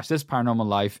 patreon.com/This Paranormal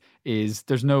Life is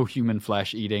there's no human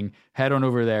flesh eating. Head on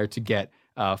over there to get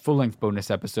full-length bonus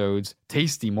episodes,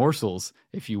 tasty morsels,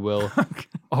 if you will,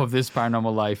 of This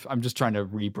Paranormal Life. I'm just trying to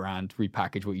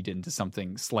repackage what you did into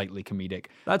something slightly comedic.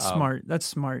 That's smart. That's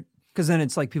smart. Because then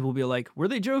it's like people will be like, were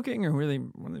they joking or were they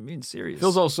being serious?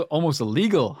 Feels also almost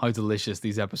illegal how delicious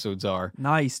these episodes are.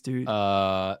 Nice, dude.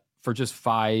 For just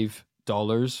 $5,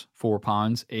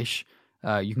 £4-ish,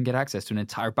 you can get access to an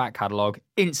entire back catalogue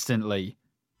instantly.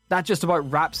 That just about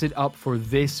wraps it up for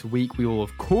this week. We will,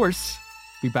 of course,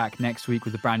 be back next week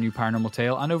with a brand new paranormal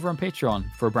tale and over on Patreon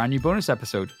for a brand new bonus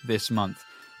episode this month.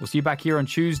 We'll see you back here on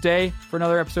Tuesday for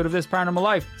another episode of This Paranormal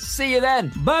Life. See you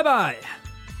then. Bye-bye.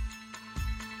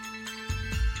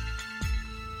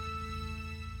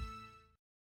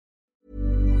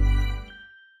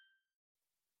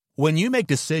 When you make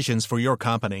decisions for your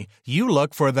company, you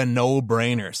look for the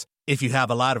no-brainers. If you have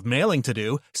a lot of mailing to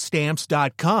do,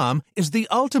 Stamps.com is the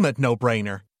ultimate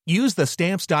no-brainer. Use the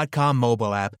Stamps.com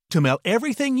mobile app to mail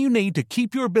everything you need to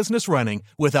keep your business running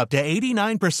with up to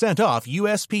 89% off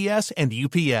USPS and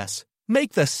UPS.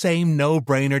 Make the same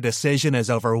no-brainer decision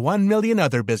as over 1 million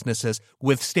other businesses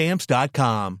with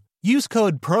Stamps.com. Use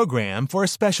code PROGRAM for a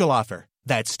special offer.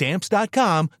 That's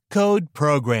Stamps.com, code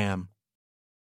PROGRAM.